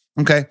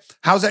 Okay.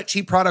 How's that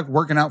cheap product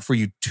working out for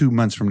you 2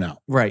 months from now?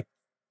 Right.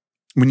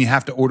 When you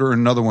have to order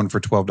another one for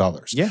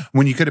 $12. Yeah.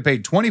 When you could have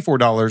paid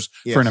 $24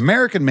 for an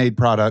American-made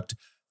product,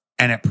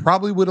 and it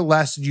probably would have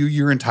lasted you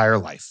your entire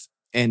life.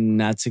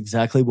 And that's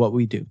exactly what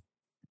we do.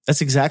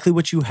 That's exactly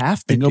what you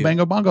have to do. Bingo,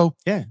 bango, bongo.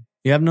 Yeah.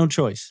 You have no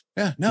choice.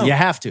 Yeah. No. You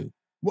have to.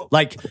 Well,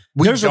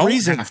 there's a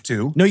reason. Have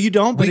to. No, you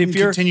don't. But if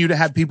you continue to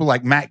have people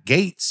like Matt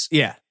Gaetz.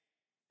 Yeah.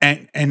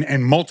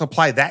 And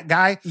multiply that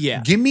guy.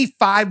 Yeah. Give me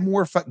 5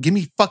 more. Give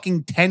me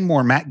fucking 10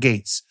 more Matt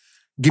Gaetz.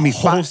 Give me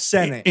whole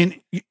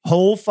Senate.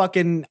 Whole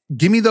fucking...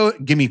 Give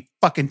me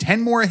fucking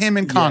 10 more of him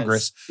in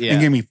Congress and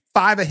give me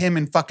 5 of him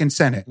in fucking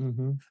Senate.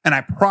 And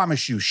I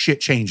promise you shit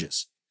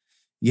changes.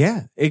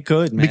 Yeah, it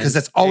could, man. Because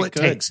that's all it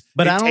takes.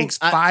 But it takes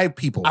 5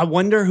 people. I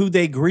wonder who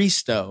they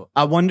grease, though.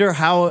 I wonder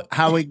how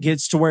it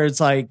gets to where it's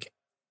like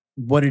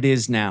what it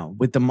is now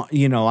with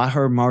the, I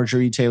heard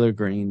Marjorie Taylor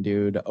Greene,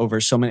 dude,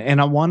 over so many, and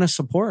I want to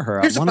support her.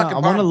 I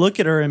want to look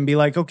at her and be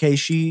like, okay,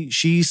 she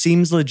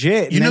seems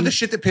legit. You know the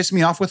shit that pissed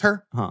me off with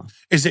her?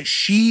 Is that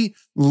she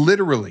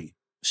literally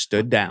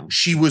stood down.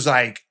 She was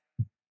like,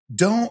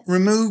 don't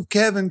remove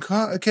Kevin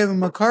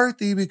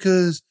McCarthy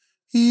because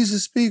he's the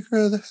Speaker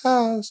of the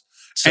House.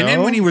 So? And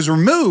then when he was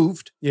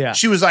removed,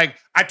 she was like,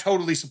 I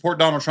totally support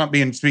Donald Trump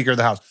being Speaker of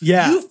the House.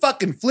 Yeah. You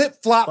fucking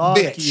flip-flop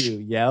bitch.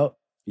 You. Yep.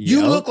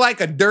 You look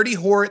like a dirty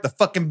whore at the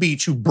fucking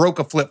beach who broke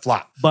a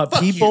flip-flop. But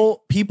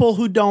people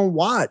who don't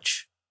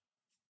watch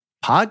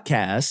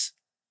podcasts,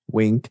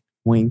 wink,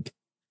 wink.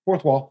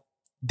 Fourth wall.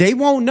 They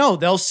won't know.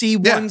 They'll see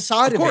one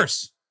side of it. Of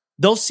course.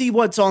 They'll see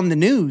what's on the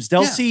news.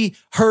 They'll see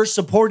her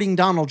supporting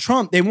Donald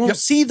Trump. They won't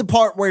see the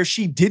part where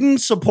she didn't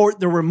support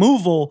the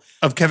removal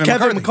of Kevin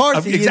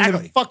McCarthy in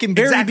the fucking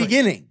very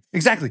beginning.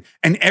 Exactly.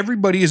 And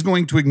everybody is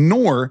going to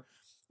ignore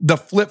the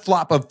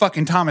flip-flop of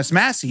fucking Thomas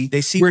Massey.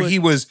 They see where he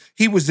was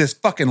this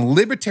fucking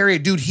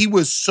libertarian dude. He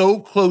was so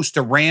close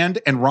to Rand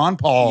and Ron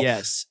Paul.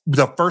 Yes.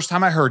 The first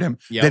time I heard him,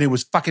 that it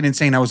was fucking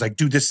insane. I was like,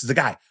 dude, this is the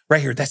guy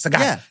right here. That's the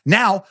guy. Yeah.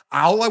 Now,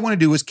 all I want to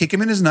do is kick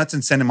him in his nuts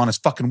and send him on his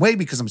fucking way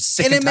because I'm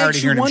sick and tired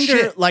of hearing him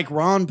shit. Like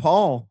Ron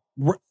Paul,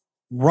 the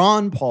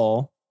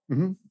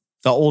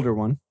older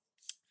one,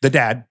 the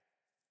dad.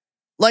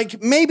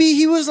 Like maybe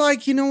he was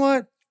like, you know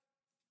what?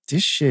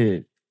 This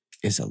shit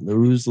is a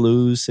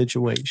lose-lose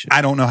situation.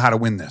 I don't know how to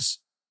win this.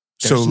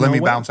 So let me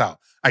bounce out.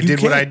 I did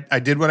what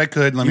I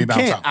could. Let me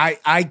bounce out.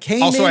 I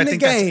came in the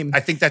game. I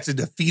think that's a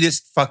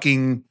defeatist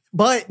fucking.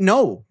 But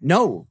no.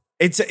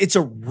 It's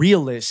a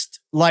realist.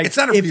 Like it's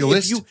not a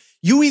realist. If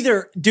you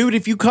either, dude,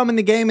 if you come in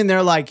the game and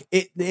they're like,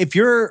 if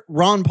you're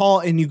Ron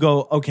Paul and you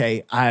go,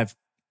 okay,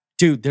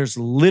 there's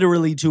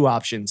literally 2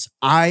 options.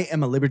 I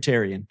am a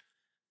libertarian.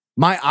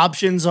 My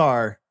options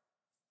are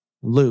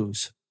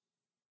lose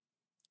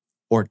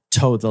or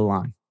toe the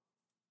line.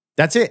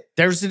 That's it.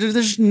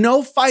 There's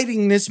no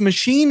fighting. This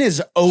machine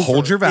is over.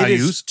 Hold your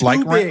values,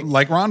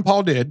 like Ron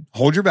Paul did.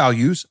 Hold your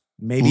values.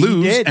 Maybe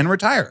lose and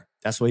retire.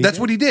 That's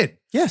what he did.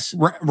 Yes,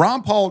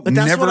 Ron Paul. But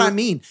that's what I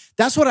mean.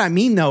 That's what I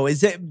mean, though. Is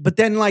that? But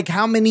then, like,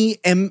 how many?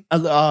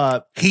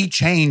 He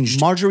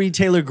changed. Marjorie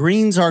Taylor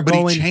Greenes are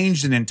going. But he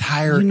changed an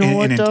entire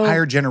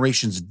entire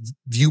generation's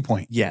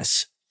viewpoint.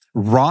 Yes.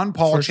 Ron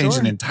Paul changed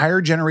an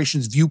entire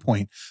generation's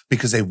viewpoint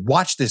because they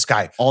watched this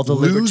guy all the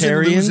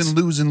libertarians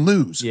lose and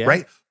lose,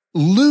 right?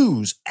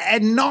 Lose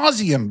ad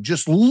nauseum,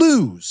 just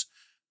lose.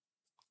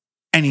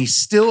 And he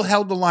still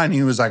held the line.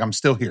 He was like, I'm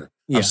still here.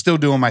 I'm still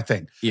doing my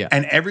thing. Yeah.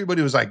 And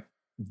everybody was like,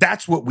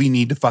 that's what we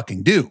need to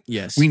fucking do.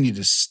 Yes. We need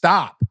to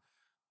stop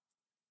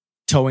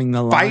towing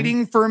the line.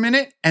 Fighting for a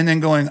minute and then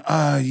going,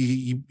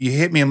 you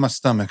hit me in my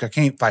stomach. I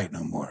can't fight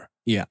no more.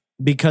 Yeah.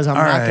 Because I'm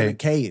not going to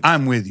cave.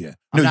 I'm with you.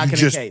 I'm not going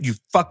to cave. You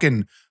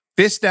fucking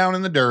fist down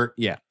in the dirt.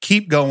 Yeah.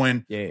 Keep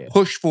going. Yeah.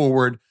 Push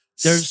forward.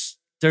 There's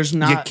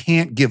not. You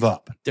can't give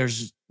up.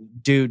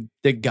 Dude,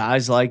 the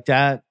guys like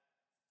that,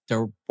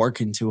 they're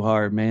working too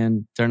hard,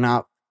 man. They're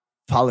not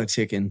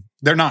politicking.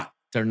 They're not.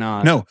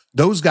 No,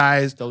 those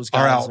guys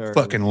are out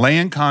fucking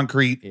laying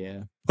concrete.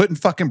 Yeah. Putting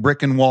fucking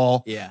brick in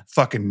wall. Yeah.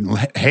 Fucking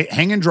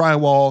hanging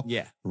drywall.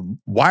 Yeah.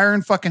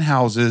 Wiring fucking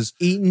houses.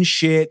 Eating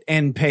shit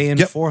and paying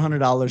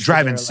 $400.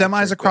 Driving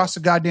semis across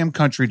the goddamn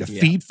country to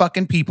feed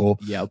fucking people.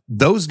 Yep.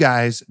 Those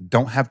guys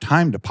don't have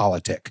time to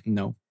politic.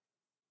 No.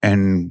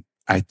 And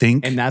I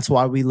think. And that's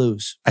why we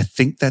lose. I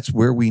think that's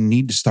where we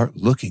need to start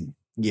looking.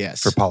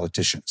 Yes. For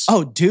politicians.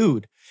 Oh,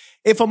 dude.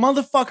 If a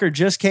motherfucker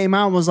just came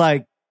out and was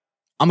like,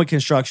 I'm a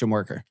construction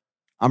worker.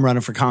 I'm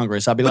running for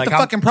Congress. I'd be like, the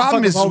fucking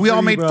problem is we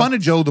all made fun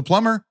of Joe the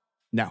plumber.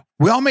 No.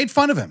 We all made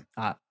fun of him.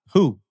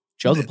 Who?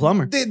 Joe the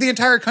plumber? The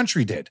entire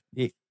country did.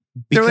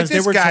 They're like,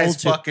 this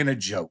guy's fucking a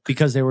joke.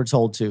 Because they were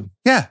told to.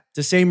 Yeah.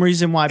 The same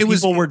reason why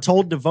people were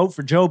told to vote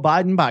for Joe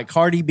Biden by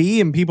Cardi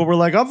B, and people were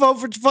like, I'll vote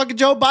for fucking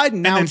Joe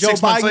Biden. Now and then Joe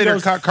 6 months Biden later,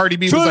 goes, Cardi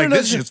B was like,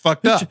 this shit's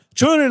fucked up.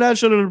 Trinidad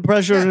should have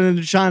pressure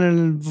in China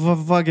and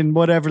fucking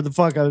whatever the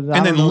fuck. And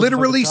then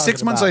literally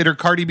 6 months later,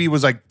 Cardi B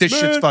was like, this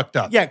shit's fucked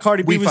up. Yeah,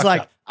 Cardi B was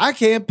like, I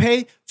can't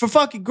pay for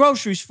fucking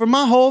groceries for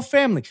my whole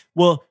family.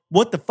 Well,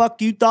 what the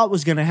fuck you thought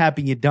was going to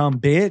happen, you dumb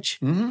bitch?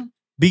 Mm-hmm.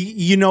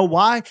 You know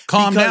why?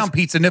 Calm down,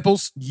 pizza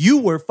nipples. You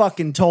were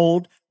fucking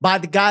told by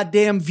the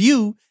goddamn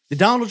View that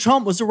Donald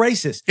Trump was a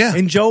racist. Yeah.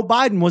 And Joe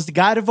Biden was the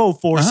guy to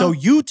vote for. Uh-huh. So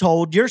you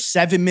told your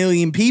 7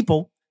 million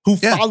people who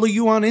follow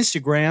you on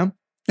Instagram.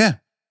 Yeah.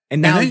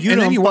 And now and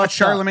then you watch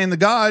Charlemagne the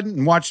God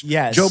and watch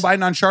Joe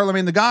Biden on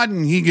Charlemagne the God,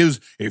 and he goes,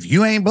 if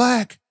you ain't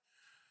black,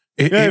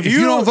 if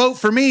you don't vote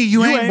for me,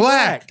 you ain't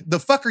black. The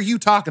fuck are you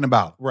talking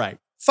about? Right.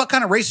 Fuck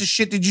kind of racist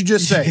shit did you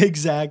just say?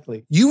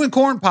 Exactly. You and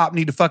Corn Pop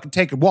need to fucking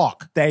take a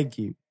walk. Thank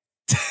you.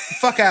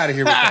 Fuck out of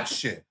here with that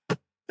shit.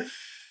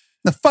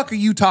 The fuck are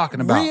you talking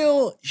about?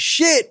 Real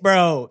shit,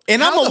 bro.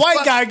 And I'm a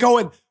white guy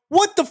going,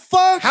 what the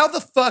fuck? How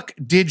the fuck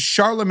did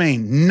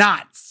Charlemagne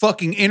not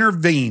fucking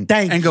intervene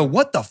and go,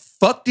 what the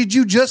fuck did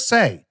you just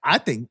say? I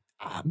think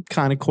I'm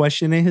kind of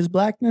questioning his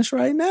blackness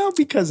right now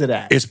because of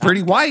that. It's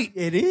pretty white.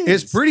 It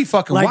is. It's pretty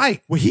fucking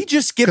white. Well, he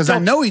just skipped. Because I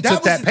know he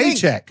took that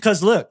paycheck.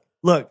 Because look,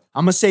 I'm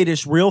going to say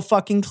this real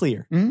fucking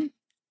clear. Mm-hmm.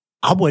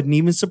 I wasn't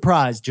even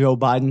surprised Joe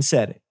Biden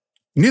said it.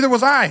 Neither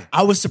was I.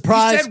 I was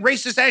surprised. He said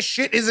racist ass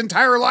shit his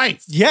entire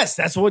life. Yes,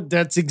 that's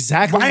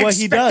exactly what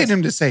he does. I expected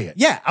him to say it.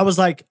 Yeah, I was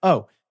like,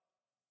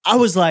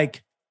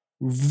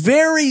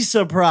 very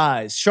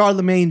surprised.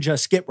 Charlemagne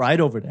just skipped right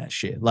over that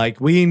shit. Like,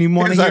 we didn't even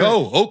want to hear it.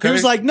 Oh, okay. He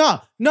was like,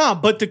 no,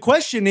 but the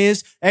question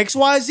is X,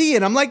 Y, Z.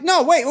 And I'm like,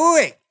 no,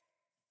 wait.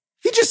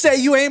 He just said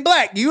you ain't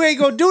black. You ain't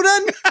gonna do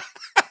nothing?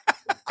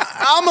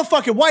 I'm a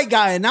fucking white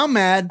guy and I'm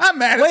mad. I'm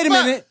mad. Wait a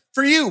minute.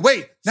 For you,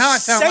 wait. Now I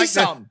sound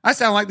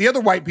like the other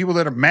white people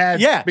that are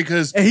mad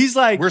because and he's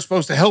like, we're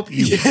supposed to help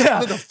you. Yeah.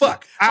 What the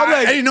fuck?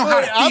 I didn't know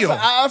how to feel.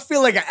 I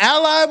feel like an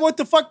ally. What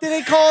the fuck did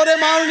they call them?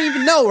 I don't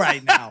even know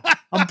right now.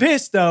 I'm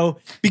pissed though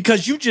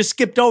because you just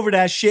skipped over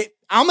that shit.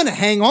 I'm gonna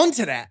hang on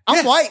to that.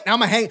 I'm white.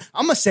 I'm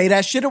gonna say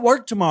that shit at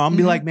work tomorrow. I'm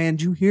gonna be like, man,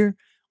 did you hear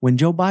when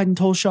Joe Biden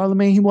told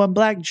Charlemagne he wasn't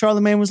black? And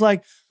Charlemagne was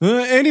like,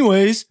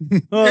 anyways.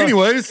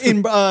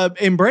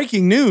 In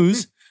breaking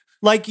news,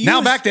 like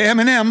back to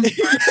Eminem.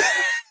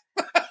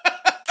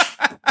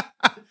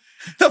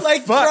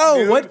 Like, fuck, bro,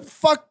 dude. What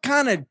fuck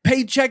kind of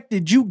paycheck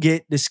did you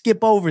get to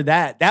skip over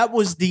that? That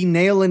was the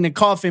nail in the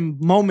coffin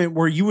moment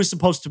where you were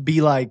supposed to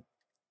be like,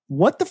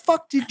 what the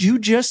fuck did you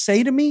just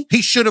say to me?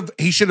 He should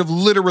have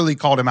literally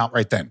called him out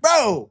right then.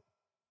 Bro.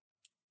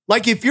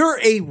 Like, if you're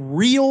a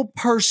real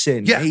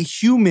person, a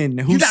human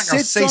who you're not going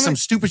to say some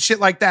stupid shit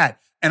like that,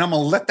 and I'm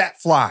going to let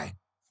that fly.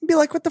 Be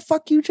like, what the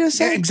fuck you just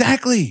said? Yeah,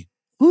 exactly.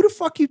 Who the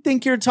fuck you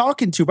think you're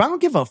talking to? But I don't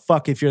give a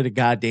fuck if you're the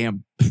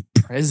goddamn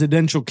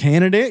presidential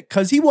candidate,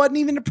 because he wasn't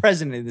even the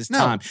president at this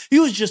time. He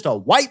was just a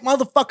white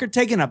motherfucker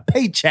taking a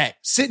paycheck.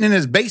 Sitting in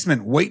his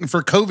basement waiting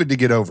for COVID to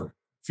get over.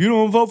 If you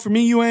don't vote for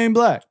me, you ain't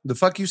black. The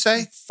fuck you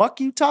say? Fuck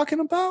you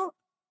talking about?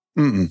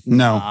 No.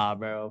 Nah,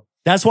 bro.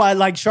 That's why I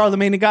like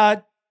Charlemagne the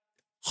God.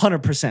 100%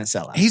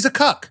 sellout. He's a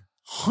cuck.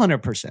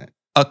 100%.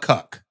 A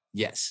cuck.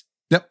 Yes.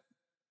 Yep.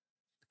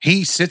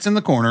 He sits in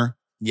the corner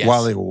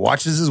while he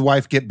watches his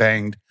wife get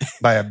banged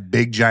by a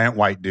big giant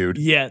white dude.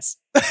 Yes.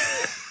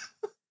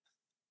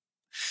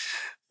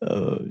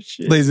 Oh,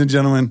 shit. Ladies and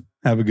gentlemen,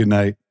 have a good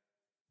night.